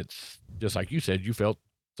gets, just like you said, you felt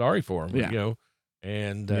sorry for him, you know,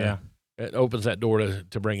 and it opens that door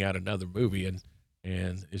to bring out another movie,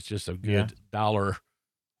 and it's just a good dollar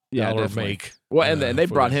definitely. make. Well, and they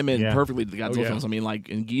for brought this. him in Yeah. perfectly to the Godzilla yeah. films. I mean, like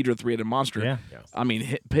in Ghidorah, three-headed monster. Yeah. I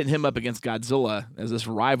mean, pitting him up against Godzilla as this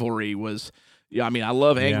rivalry was. Yeah, I mean, I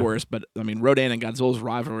love Yeah. Angorist, but I mean, Rodan and Godzilla's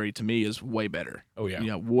rivalry to me is way better. Oh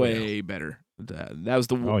yeah. Way better. That was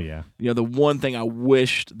the Oh yeah. the one thing I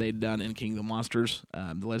wished they'd done in King of the Monsters,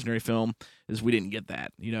 the legendary film, is we didn't get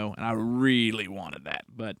that. And I really wanted that,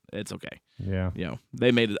 but it's okay. Yeah.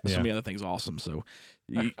 They made so Yeah. many other things awesome. So,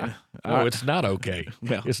 No, it's not okay.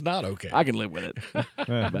 well, It's not okay. I can live with it.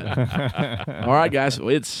 All right, guys, well,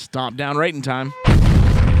 it's stomp down rating time.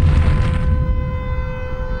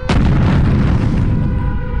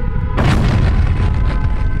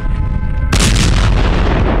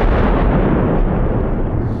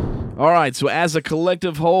 All right, so as a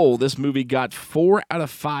collective whole, this movie got 4 out of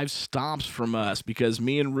 5 stomps from us because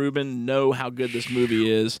me and Ruben know how good this movie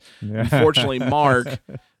is. Unfortunately, Mark,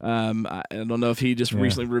 I don't know if he just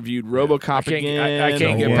recently reviewed RoboCop again. I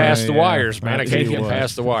can't get Yeah, past the yeah. wires, man. I I can't tell get you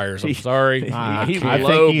past the wires. I'm sorry. I He think he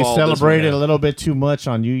lowballed this celebrated one. a little bit too much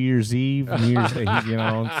on New Year's Eve.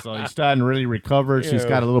 So he started really recovered. So he's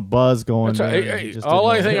got a little buzz going. there. He just All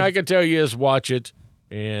I didn't think know. I can tell you is watch it,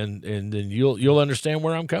 and then you'll understand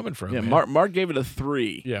where I'm coming from. Yeah, man. Mark gave it a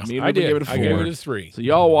 3. Yeah, me and I Ruben did. gave it a 4. I gave it a 3. So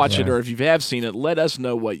y'all watch it, Yeah. or if you have seen it, let us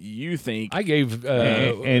know what you think. I gave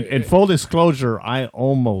And full disclosure, I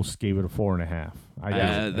almost gave it a 4.5. I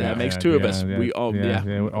did. that makes two of us. We all- yeah.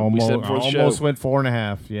 We almost said before the show. almost went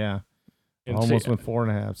 4.5. Yeah, and almost see, went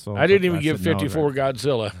 4.5. So I didn't but even give said no, 54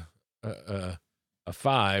 Godzilla a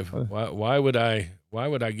 5. Why would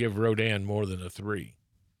I give Rodan more than a 3?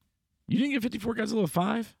 You didn't give 54 Godzilla a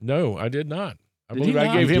 5? No, I did not. I Did believe he I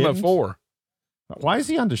not? gave him a Didn't? 4. Why is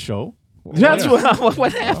he on the show? That's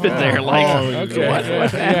what happened there. Like, Okay. what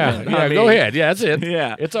happened? Yeah, I mean, go ahead. Yeah, that's it.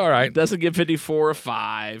 Yeah. It's all right. Doesn't give 54 a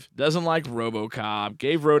 5. Doesn't like RoboCop.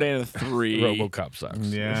 Gave Rodan a 3. RoboCop sucks.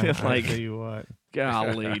 Yeah, Like- I tell you what,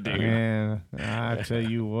 Golly, dude. man. I tell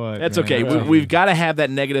you what, That's man. okay. We've got to have that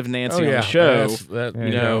negative Nancy Oh, on yeah. the show. That, Yeah.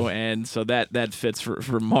 You know, and so that fits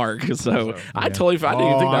for Mark. So I didn't think I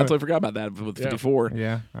Oh, totally forgot about that with Yeah. 54.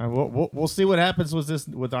 Yeah, we'll see what happens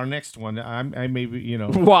with our next one. I may be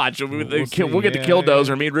Watch. We'll We'll get see. the Yeah,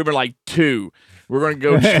 Killdozer. Me and Ruben are like 2. We're going to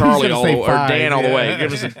go Charlie gonna all say or 5, Dan all the way. yeah.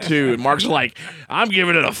 Give us a 2. And Mark's like, I'm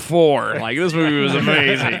giving it a 4. Like, this movie was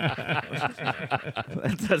amazing.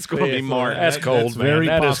 That's going to be Mark. That's cold, that's man. very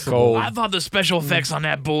That is possible. cold. I thought the special effects on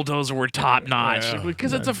that bulldozer were top notch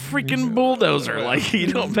because it's a freaking bulldozer. Like, you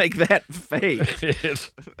don't make that fake.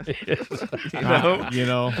 you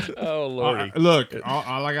know. Oh, Lordy. Look,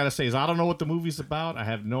 all I gotta say is I don't know what the movie's about. I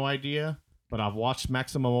have no idea, but I've watched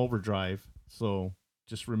Maximum Overdrive, so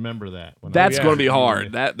just remember that. That's yeah. going to be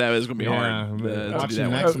hard. That is going to be Yeah, hard. to do watching that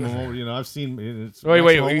one. Maximum Over, I've seen it's Wait.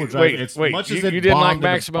 Maximum Overdrive. It's much as You it didn't like bombed in the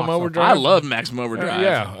Maximum box office. Overdrive? I love Maximum Overdrive.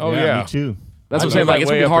 Yeah. Oh, yeah, yeah. me too. That's what I'm I saying. love Like, it's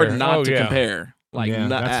that going to be way hard up there. not Oh, to yeah. compare. Like, yeah,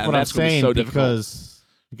 not, that's what I'm that's gonna be saying so difficult.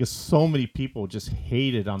 because so many people just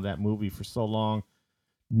hated on that movie for so long.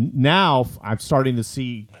 Now I'm starting to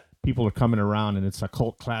see people are coming around and it's a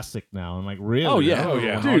cult classic now. I'm like, really? Oh, yeah. Oh,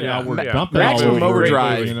 yeah. Dude, yeah, we're yeah. dumping Maximum all over it,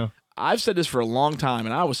 Overdrive. You know? I've said this for a long time,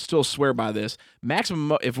 and I would still swear by this.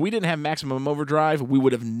 If we didn't have Maximum Overdrive, we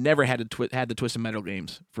would have never had the Twisted Metal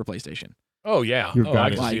games for PlayStation. Oh, yeah. You've Oh, got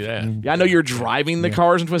I it. can see that. Yeah, I know you're driving the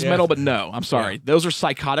cars in Twisted Yeah. Metal, but no, I'm sorry. Those are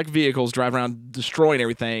psychotic vehicles driving around destroying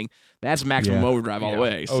everything. That's Maximum Yeah. Overdrive all the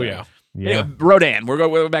way. Oh, so. yeah. Yeah. Anyway, Rodan.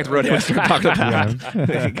 We're back to Rodan. We're talking about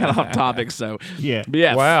kind of off topic. So, Yeah. but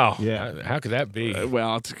yeah. Wow. Yeah. How could that be?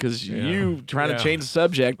 Well, it's because Yeah. you trying Yeah. to change the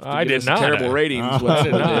subject. To I give did us not. Terrible ratings. I What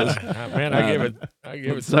did it not. is. Man, I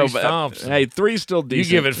give it So, 3 but, stomps. hey, 3's still You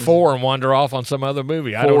decent. give it 4 and wander off on some other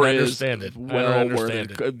movie. I 4 don't is understand it. I well don't worth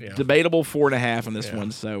understand it. it. Yeah. Debatable 4.5 on this Yeah.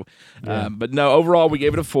 one. So, but no, overall we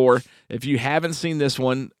gave it a 4. If you haven't seen this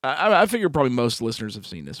one, I figure probably most listeners have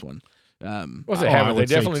seen this one. Well, if they Oh, I haven't, they would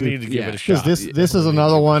say definitely too. need to give Yeah. it a shot. Because this is Definitely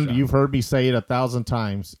another give it a one shot. you've heard me say it 1,000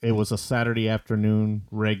 times. It was a Saturday afternoon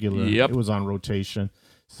regular. Yep. It was on rotation.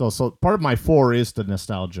 So part of my 4 is the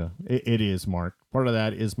nostalgia. It is, Mark. Part of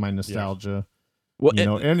that is my nostalgia. Well, You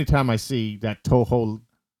know, anytime I see that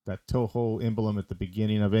Toho emblem at the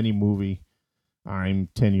beginning of any movie, I'm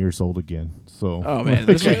 10 years old again. So oh man,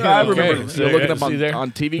 this is, I remember Okay. looking up See there?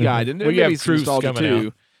 on TV Guide, and Well, you maybe have Truths nostalgia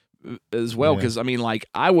coming too, as well. Yeah. Because I mean, like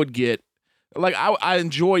I would get, like I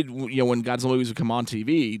enjoyed when Godzilla movies would come on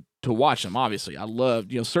TV to watch them. Obviously, I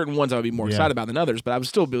loved certain ones I would be more Yeah. excited about than others, but I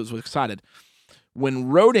was excited when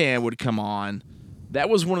Rodan would come on. That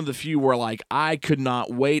was one of the few where like I could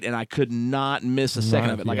not wait and I could not miss a second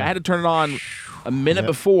Right, of it. Like yeah. I had to turn it on a minute Yep.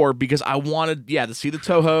 before because I wanted to see the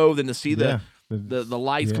Toho, then to see yeah. the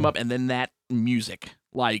lights Yeah. come up, and then that music.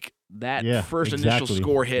 Like that Yeah, first initial exactly.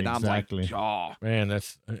 score hit, and Exactly. I'm like, oh, Man,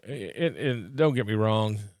 that's and don't get me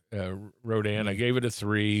wrong, Rodan. I gave it a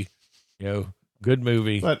 3. Good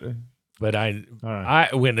movie. But But all right.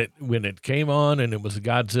 I when it came on and it was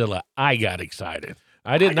Godzilla, I got excited.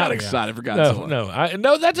 I did I not got excited for Godzilla.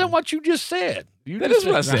 No, that's not what you just said. You That just is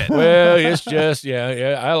what I said. Well, it's just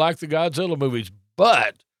I like the Godzilla movies,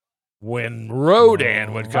 but when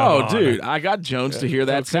Rodan would come Oh, on, dude, I got Jones to hear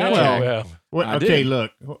that okay, soundtrack. well, Well, I okay, did.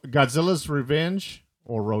 look, Godzilla's Revenge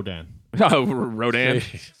or Rodan? Oh, Rodan.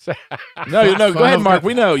 see, No, go Son ahead, of Mark. God-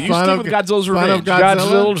 We know. You son stick of with God- Godzilla's son of Revenge. God-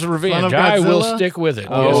 Godzilla's Son Revenge. of I will Godzilla? stick with it.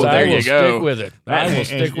 Oh, Yes, I there will you go. stick with it. I will Hey,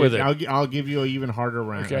 stick with it. I'll give you an even harder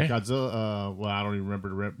round. Okay. Godzilla. Well, I don't even remember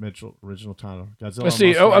the original title. Godzilla. Let's see.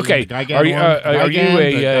 Monster Oh, Island, okay. the Gigan Are you- one. are you Gigan,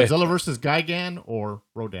 a, Godzilla versus Gigan or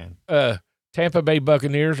Rodan? Tampa Bay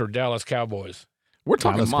Buccaneers or Dallas Cowboys? We're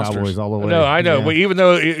talking Dallas monsters. Cowboys all the way. No, I know, Yeah. but even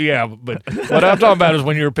though, but what I'm talking about is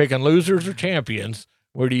when you're picking losers or champions,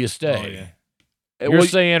 where do you stay? Oh, yeah. You're Well,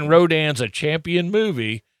 saying Rodan's a champion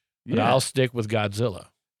movie, but yeah. I'll stick with Godzilla.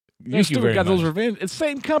 You Thank stick you with very Godzilla's much. Revenge. It's the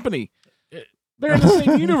same company. They're in the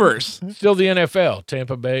same universe. Still the NFL,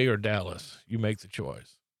 Tampa Bay or Dallas. You make the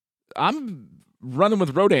choice. I'm running with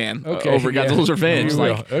Rodan Okay, over yeah. Godzilla's Revenge. You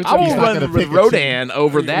Like, will. It's I will okay. He's not run gonna with pick a Rodan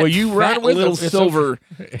over that Well, you run fat with little it. It's silver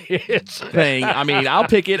It's thing. I mean, I'll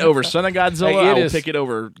pick it over Son of Godzilla. Hey, I will is- pick it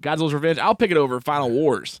over Godzilla's Revenge. I'll pick it over Final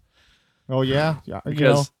Wars. Oh yeah. You know,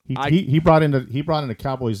 Because he brought in the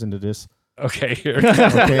Cowboys into this. okay. Here.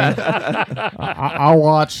 Okay. I'll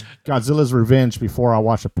watch Godzilla's Revenge before I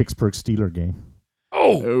watch a Pittsburgh Steeler game.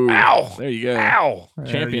 Oh, Ooh, ow, there you go. ow.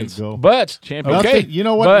 Champions. There you go. But Champions. okay, Nothing- you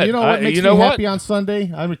know what? but, you know what makes you know me what? happy on Sunday?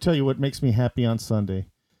 I'm gonna tell you what makes me happy on Sunday.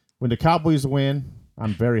 When the Cowboys win,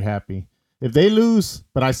 I'm very happy. If they lose,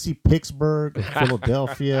 but I see Pittsburgh or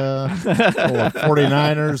Philadelphia or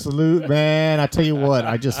 49ers lose, man, I tell you what,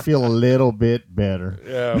 I just feel a little bit better.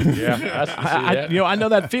 yeah, I know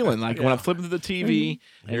that feeling. Like when I'm flipping through the TV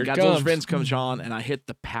and Here it Godzilla's comes. Revenge comes on and I hit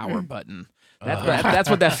the power button. That's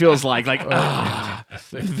what that feels like. Like,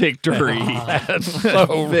 victory. That's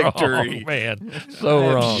so Victory. wrong, man.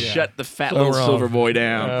 So wrong. Shut the fat So little wrong. silver boy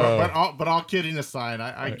down. But all kidding aside,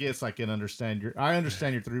 I guess I can understand your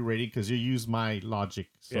 3 rating because you use my logic.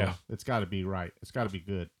 So Yeah. it's got to be right. It's got to be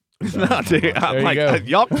good. No, dude, I'm you like, go.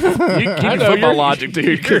 y'all, you keep I your know, football you're- logic,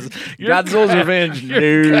 dude, because you're- Godzilla's Revenge,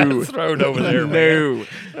 You're no. thrown over there, man.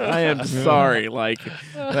 No, I am sorry. Like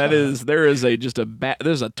there is there's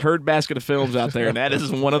a turd basket of films out there, and that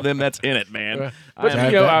is one of them that's in it, man. But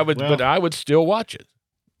I am- I would still watch it,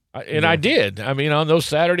 I did. I mean, on those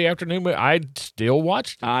Saturday afternoon, I still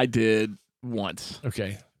watched it. I did once.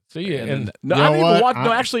 Okay, see, And and then, no, You I know didn't even what? watch.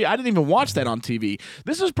 No, actually, I didn't even watch that on TV.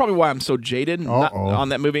 This is probably why I'm so jaded on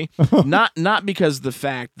that movie. not because of the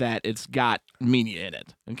fact that it's got media in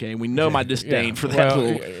it. Okay, we know my disdain yeah. for that Well,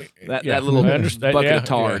 little yeah, that little I understand. bucket Yeah, of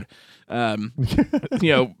tard.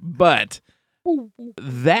 But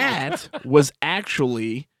that was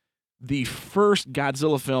actually the first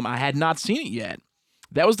Godzilla film. I had not seen it yet.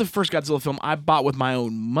 That was the first Godzilla film I bought with my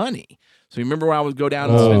own money. So you remember when I would go down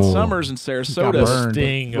and spend summers in Sarasota burned.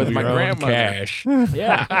 Sting with of my your own grandmother. cash.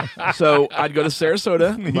 Yeah. So I'd go to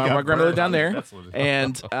Sarasota. My got grandmother burned. down there. That's what it is.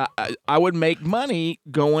 And I would make money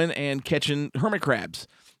going and catching hermit crabs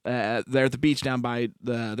there at the beach down by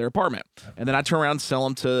their apartment. And then I'd turn around and sell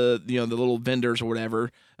them to the little vendors or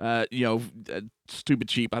whatever, stupid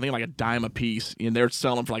cheap. I think like a dime a piece. And they're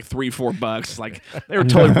selling them for like $3-4. Like they were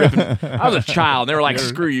totally ripping. I was a child. And they were like,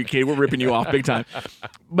 screw you, kid. We're ripping you off big time.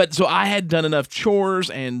 But so I had done enough chores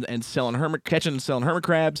and catching and selling hermit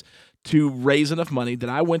crabs to raise enough money that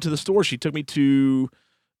I went to the store. She took me to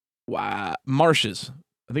Marsh's.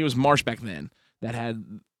 I think it was Marsh back then that had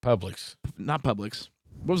Publix. not Publix.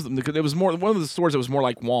 What was it was more one of the stores that was more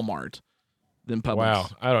like Walmart than Publix. Wow,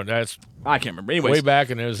 I don't. That's I can't remember. Anyways, way back,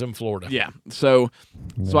 and it was in Florida. yeah. So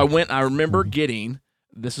I went. I remember getting.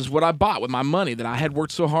 This is what I bought with my money that I had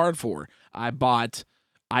worked so hard for. I bought.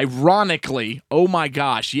 Ironically, oh my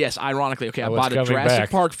gosh, yes, ironically. Okay, I Oh, it's bought a coming Jurassic back.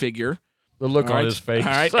 Park figure. The look All on right. his face.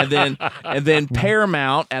 All right, and then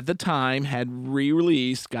Paramount at the time had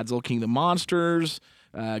re-released Godzilla King of the Monsters,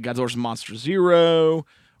 Godzilla vs. Monster Zero,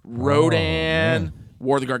 Rodan,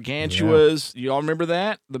 War of the Gargantuas. You all remember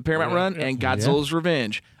that? The Paramount run? And Godzilla's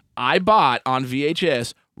Revenge. I bought on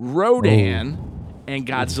VHS Rodan and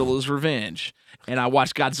Godzilla's Revenge. And I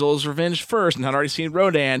watched Godzilla's Revenge first, and I'd already seen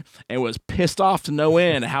Rodan, and was pissed pissed off to no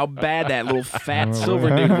end how bad that little fat silver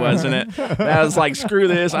dude was in it. And I was like, screw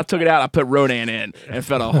this. I took it out. I put Rodan in and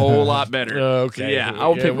felt a whole lot better. Okay. So, yeah, I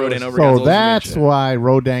would pick Rodan over So Godzilla's that's Revenge. why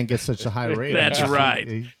Rodan gets such a high rating. That's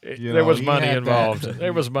right. There was money involved.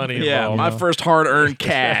 There was money Yeah, involved. my first hard-earned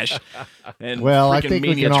cash. And Well, I freaking think we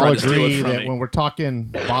Mania can all tried to steal it agree from that me. when we're talking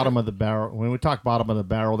bottom of the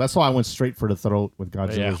barrel, that's why I went straight for the throat with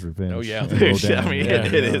Godzilla's Revenge. Oh, yeah. and Dude, Rodan. I mean, Yeah.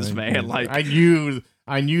 it is, man. Like,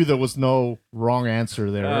 I knew there was no wrong answer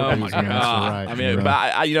there. oh my Everybody's gonna answer god! right, I mean, right. but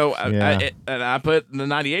I Yeah. and I put the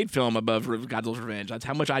 '98 film above Godzilla's Revenge. That's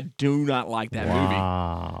how much I do not like that movie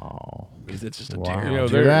Wow. because it's just a Wow. terrible. You know,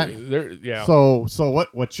 Do they're yeah. So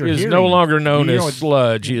what you're He is hearing? no longer known you as know what-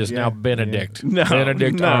 Sludge. He is Yeah, now Benedict. No,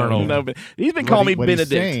 Benedict no, Arnold. No, but he's been what calling he- me what he's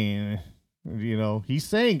Benedict. saying, he's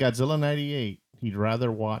saying Godzilla 98. He'd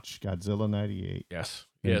rather watch Godzilla 98. Yes.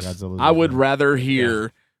 than Yes. Godzilla's I would Revenge. rather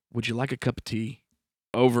hear, "Would you like a cup of tea?"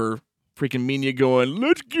 over freaking Mania going,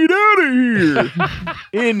 "Let's get out of here,"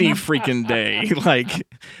 any freaking day. Like,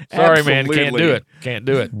 Sorry, man. Can't absolutely. do it. Can't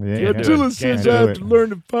do it. Yeah, Can't do Godzilla it. says Can't I do have it. to learn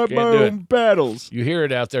to fight Can't my do own battles. You hear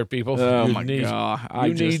it out there, people. Oh You my need- god!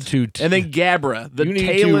 You need to. And then Gabra, the you need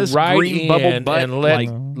tailless to write green in bubble butt, and let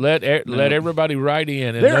like, let everybody write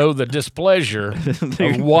in and There- know the displeasure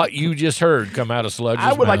of what you just heard come out of Sludge's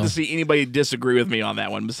I would like to mouth. see anybody disagree with me on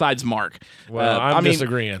that one besides Mark. Well, I'm I mean,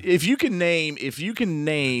 disagreeing. If you can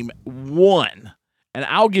name one, and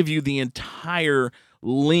I'll give you the entire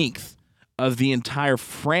length of the entire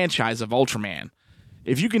franchise of Ultraman.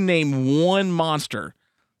 If you can name one monster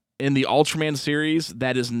in the Ultraman series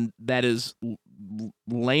that is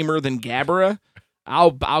lamer than Gabra,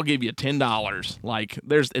 I'll give you $10. Like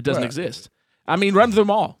it doesn't exist. I mean, run through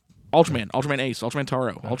them all. Ultraman, Ultraman Ace, Ultraman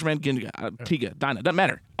Taro, Ultraman Ginga, Tiga, Dyna, doesn't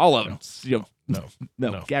matter. All of them.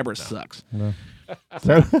 No, Gabra sucks.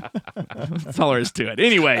 So, That's all there is to it.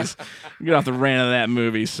 Anyways, get off the rant of that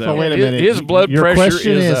movie. so wait a his- minute. his blood Your pressure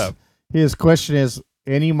question is up. His question is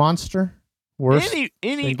any monster worse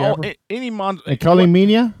any than Gabra? monster. and calling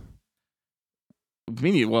Mania?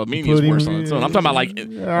 Minion is Including worse on its own. I'm talking about like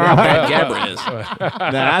how bad Gabra is.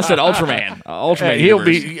 Nah, I said Ultraman. Ultraman. He'll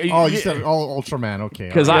You universe. said Ultraman. Okay,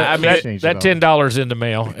 'Cause all right. I mean, Change that it up. $10 in the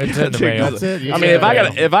mail. It's in the mail. That's it. I mean, if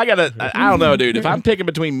I gotta, I don't know, dude. If I'm picking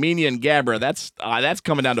between Mania and Gabra, that's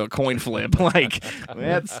coming down to a coin flip. Like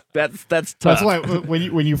that's tough. That's why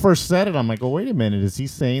when you first said it, I'm like, oh wait a minute, is he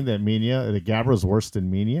saying that the Gabra's worse than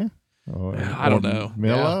Mania? I don't know.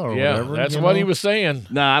 Milla or Yeah, whatever. that's you what know? he was saying.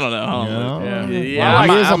 No, I don't know. Yeah. Yeah,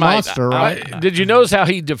 Well, he is I a might- monster, right? Did you notice how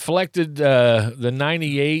he deflected the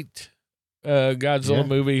 98 Godzilla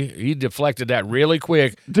movie? He deflected that really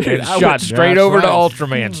quick Dude, and I shot would- straight That's over to right.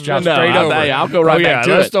 Ultraman. Shot straight over. I'll go right back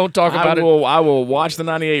to let's it. don't talk about I will watch the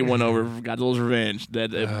 '98 one over Godzilla's Revenge.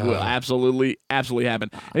 That it will absolutely happen.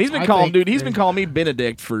 And he's been been calling me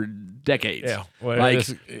Benedict for decades. Yeah, well, Like,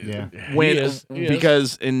 Yeah. When He is.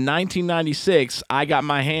 because in 1996 I got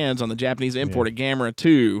my hands on the Japanese import of Gamera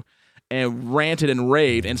 2 and ranted and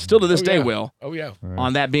raved, and still to this day will Oh yeah.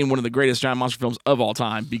 on that being one of the greatest giant monster films of all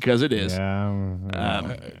time because it is. Yeah. And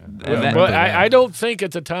that- But I don't think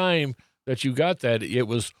at the time that you got that it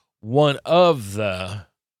was one of the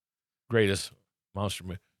greatest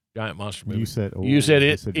giant monster movies. You said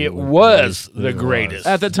it was the greatest.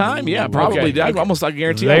 At the time, yeah, probably. Okay. I guarantee. I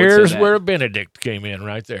would say There's that. where Benedict came in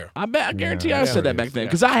right there. I guarantee Yeah, I said there that it back is. then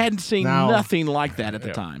because I hadn't seen Now- nothing like that at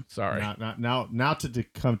the time. Sorry. Now to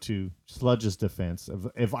come to Sludge's defense,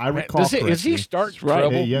 if I recall Is he correctly, start Right.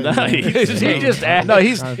 trouble? Yeah, No, yeah. He just no,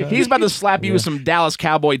 he's about to slap you with some Dallas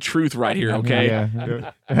Cowboy truth right here. Okay.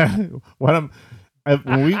 Yeah. When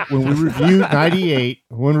we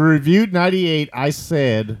reviewed 98, I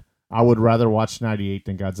said I would rather watch 98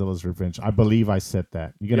 than Godzilla's Revenge. I believe I said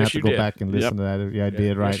that. You're gonna Yes, have to you go did. back and listen to that. Yeah, I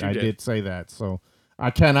did. Right, you I did. did say that. So I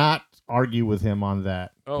cannot argue with him on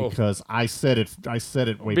that Oh. because I said it. I said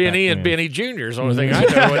it way Benny back and then. Benny Jr. is the only thing I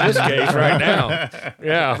know in this case right now.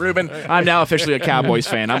 Yeah. Ruben, I'm now officially a Cowboys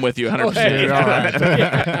fan. I'm with you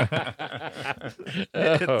 100%.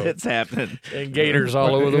 It's happening. And gators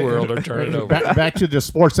all over the world are turning over. Back to the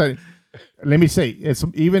sports side. Let me say, it's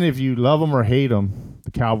even if you love them or hate them,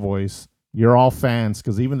 the Cowboys, you're all fans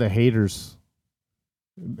because even the haters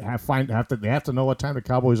have to know what time the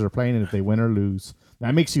Cowboys are playing and if they win or lose.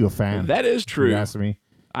 That makes you a fan. That is if true. You ask me.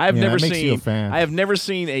 I have Yeah, never that makes you a seen. fan. I have never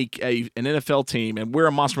seen an NFL team, and we're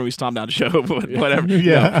a Monster Movie Stomp Down show, but whatever.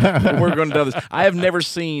 Yeah. No, we're going to do this. I have never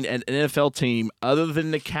seen an NFL team other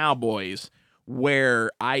than the Cowboys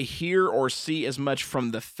where I hear or see as much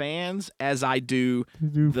from the fans as I do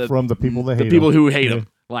From the people that hate people 'em. who hate them.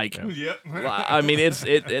 Like, I mean, it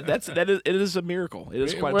is a miracle. It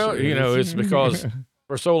is quite Well, true. it's because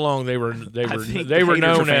For so long, they were I think they were the haters are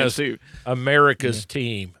known fans as too. America's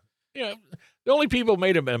team. Yeah, the only people who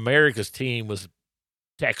made them America's team was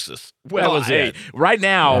Texas. Well, that was hey, it. right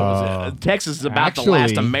now, Uh, Texas is about the last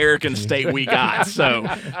actually- American state we got. So,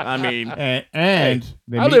 I mean, And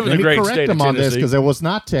I live in let the me great correct state of them on this Tennessee. because it was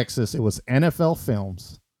not Texas. It was NFL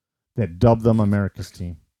Films that dubbed them America's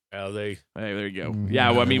team. They hey, there you go. Mhm. Yeah,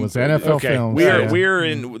 well, I It mean, was NFL okay, Films. we're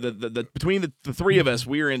in the between the three of us,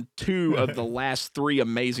 we're in two of the last three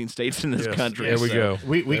amazing states in this yes, country. There we so- go.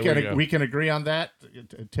 We There we go. we can agree on that.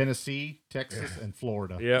 Tennessee, Texas, and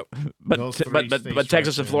Florida. Yep. But Those t- three but states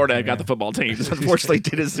Texas right and Florida there, have got yeah. the football teams. Unfortunately,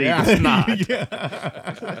 Tennessee does not.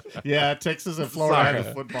 Yeah, Texas and Florida Sorry. have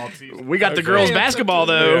the football team. We got the Okay. girls basketball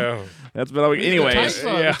though. Yeah. That's but anyways.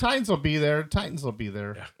 The Titans will be there. Titans will be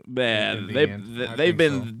there. Man, In the they've end, I they've think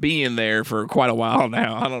been so. being there for quite a while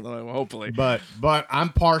now. I don't know. Hopefully, But I'm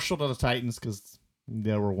partial to the Titans because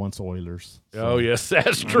they were once Oilers. Oh yes,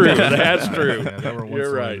 that's true. That's true. Yeah, they were once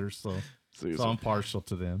You're right. Oilers, so I'm partial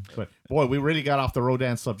to them. But boy, we really got off the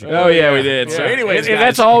Rodan subject. Oh yeah, we did. So Yeah. anyways, and guys,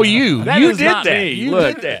 that's all you. That you is did not that. me. You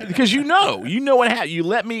Look, did that. because you know what happened. You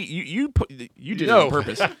let me. You did it on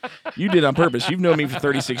purpose. You did it on purpose. You've known me for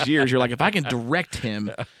 36 years. You're like, if I can direct him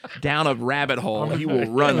down a rabbit hole, he will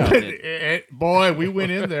run with it. Boy, we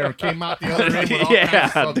went in there and came out the other end with all Yeah, kinds of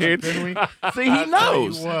stuff, dude. didn't we? See, he Tell you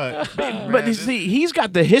knows. what, But you see, he's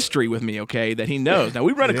got the history with me, okay, that he knows. Now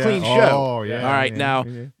we run a Yeah. clean show. Oh, yeah, All right, yeah, now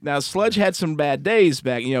yeah. now Sludge had some bad days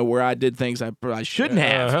back, where I did things I shouldn't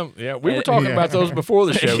have. Yeah, we were And- talking about those before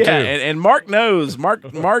the show yeah, too. and Mark knows. Mark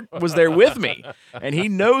was there with me, and he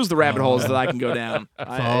knows the rabbit holes that I can go down.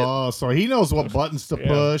 So he knows what buttons to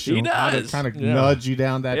push. He and how to does. kind of Yeah. nudge you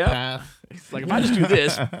down that Yeah. path. It's like if I just do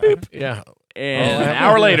this, boop, yeah. and an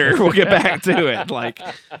hour later we'll get back to it. Like,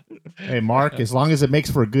 Hey, Mark, as long as it makes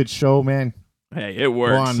for a good show, man, hey, it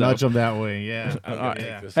works. go on, so- nudge them that way. Yeah. All right.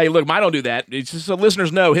 Yeah. Hey, look, I don't do that. It's just so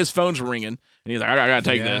listeners know his phone's ringing, and he's like, I gotta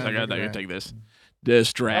take Yeah, this. I look gotta at take this.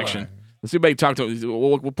 Distraction. All right. Let's see if anybody talk to him.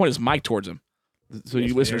 We'll point his mic towards him so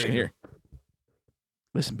you listeners can hear.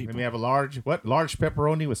 Listen, Then people. we have a large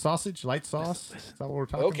pepperoni with sausage, light sauce. Is that what we're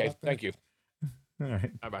talking Okay. about? Thank you. All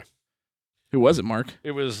right. Bye bye. Who was it, Mark?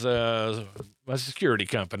 It was a security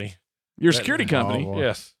company. Your security company. Oh, boy.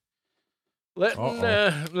 Yes.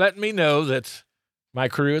 Let me know that my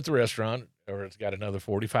crew at the restaurant, or it's got another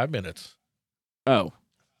 45 minutes. Oh,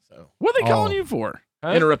 So what are they calling Oh. you for?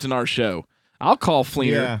 Huh? Interrupting our show. I'll call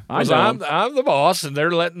Fleener. Yeah. I know. I'm the boss, and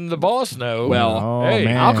they're letting the boss know. Well, Oh, hey,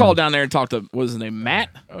 man. I'll call down there and talk to what was his name, Matt.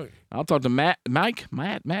 Oh, I'll talk to Matt. Matt.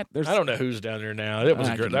 There's. I don't know who's down there now. That was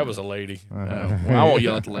I a girl. can- That was a lady. Well, I won't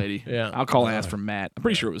yell at the lady. Yeah. I'll call and ask for Matt. I'm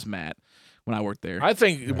pretty sure it was Matt when I worked there. I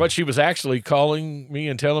think what she was actually calling me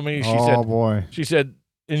and telling me, Oh boy. she said,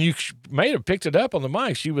 and you may have picked it up on the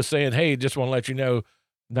mic. She was saying, "Hey, just want to let you know,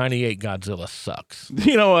 98 Godzilla sucks."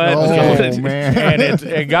 You know what? Oh man.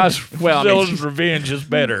 and God's Well, I mean- Revenge is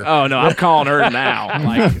better. Oh no, I'm calling her now.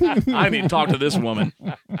 Like, I need to talk to this woman,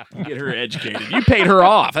 get her educated. You paid her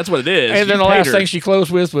off. That's what it is. And then You the paid last her. thing she closed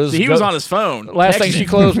with was See, he was on his phone. last thing texting. she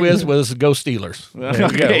closed with was Go Steelers.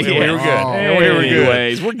 Okay, we yeah. were good. Oh. We were good.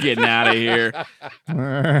 Anyways, we're getting out of here.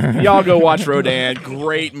 Y'all go watch Rodan.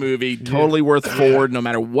 Great movie. Totally worth forward, no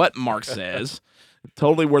matter what Mark says.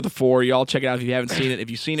 Totally worth the $4. Y'all check it out if you haven't seen it. If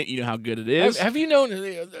you've seen it, you know how good it is. Have you known?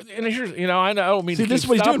 And here's, I don't mean See, to this is keep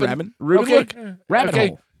what he's doing, stopping. Rabbit. Ruben, Okay. look. Rabbit Okay.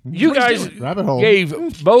 hole. You What he's guys doing. Rabbit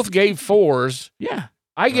hole. both gave 4s. Yeah.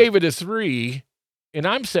 I gave it a 3, and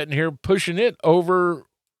I'm sitting here pushing it over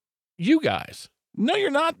you guys. No,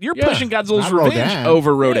 you're not. You're Yeah. pushing Godzilla's Not Revenge Rodan.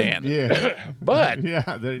 over Rodan. Yeah. But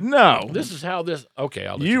Yeah. No. this is how this. Okay,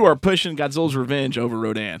 I'll let You are pushing Godzilla's Revenge over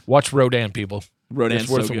Rodan. watch Rodan, people. Rodan's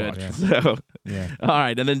It's so worth a good. watch. So, Yeah. all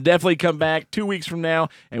right, and then definitely come back 2 weeks from now,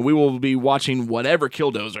 and we will be watching whatever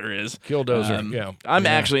Killdozer is. Killdozer. Yeah. I'm Yeah.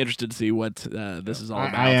 actually interested to see what this is all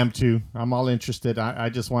about. I am too. I'm all interested. I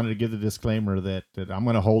just wanted to give the disclaimer that I'm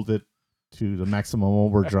going to hold it to the maximum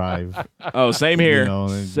overdrive. Oh, same here. You know,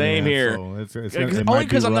 and- Same yeah, here. so it's Yeah, gonna- it only might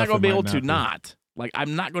because I'm not rough, going to be it able might to be. not. Like,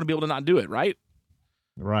 I'm not going to be able to not do it, right?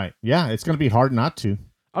 Right. Yeah, it's going to be hard not to.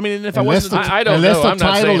 I mean, and if I Unless wasn't, the- I don't unless know. the I'm not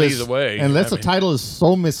title saying is- either way. Unless I the mean, title is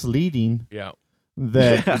so misleading Yeah,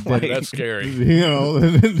 that, that that's scary.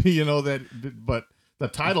 but the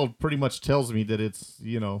title pretty much tells me that it's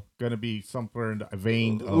going to be somewhere in the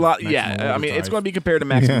vein of yeah, I mean, it's going to be compared to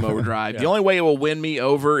Maximum Overdrive. The only way it will win me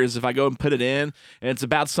over is if I go and put it in, and it's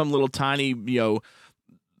about some little tiny,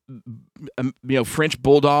 French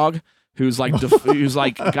bulldog who's like who's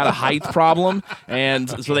like got a height problem, and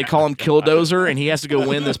so they call him Killdozer, and he has to go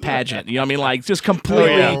win this pageant. You know what I mean? Like just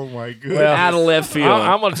completely Oh my goodness. out of left field.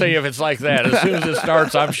 I'm going to tell you if it's like that. As soon as it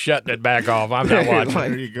starts, I'm shutting it back off. I'm not watching.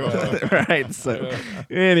 There you go. Right. So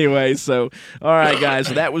anyway, so all right, guys.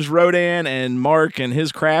 So that was Rodan and Mark and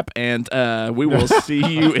his crap, and we will see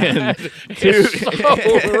you in in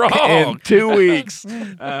 2 weeks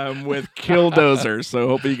with Killdozer. So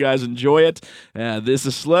hope you guys enjoy it. This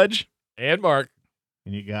is Sludge. And Mark.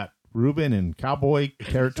 And you got Ruben in Cowboy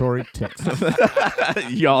Territory, Texas.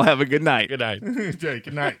 Y'all have a good night. Good night.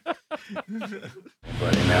 Good night. Buddy,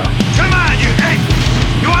 now. Come on, you. Hey,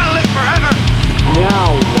 you want to live forever?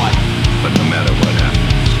 Now what? But no matter what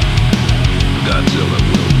happens, Godzilla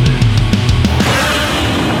will live.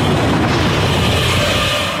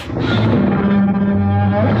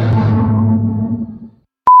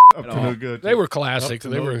 Up to no good. They were classic. Up to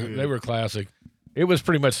They no were good. they were classic. It was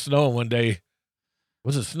pretty much snowing one day.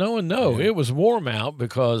 Was it snowing? No, Yeah. it was warm out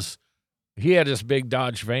because he had this big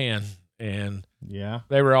Dodge van, and Yeah.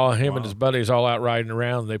 they were all him Wow. and his buddies all out riding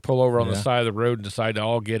around. They pull over on the Yeah. side of the road and decide to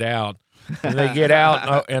all get out. And they get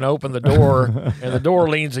out and open the door, and the door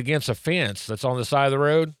leans against a fence that's on the side of the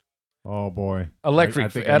road. Oh boy. Electric I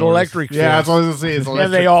think at I know what electric it's- Yeah, that's fence. what I was gonna say. It's And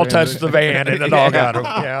electric they all fence. touched the van, and it all got them.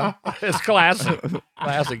 Yeah, it's classic,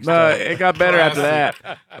 classic No, stuff. it got better after that.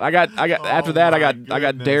 I got after that. I got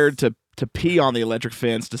goodness. dared to pee on the electric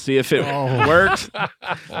fence to see if it Oh. worked.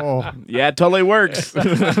 Oh, Yeah, it totally works.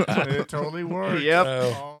 it totally worked. Yep.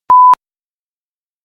 Oh.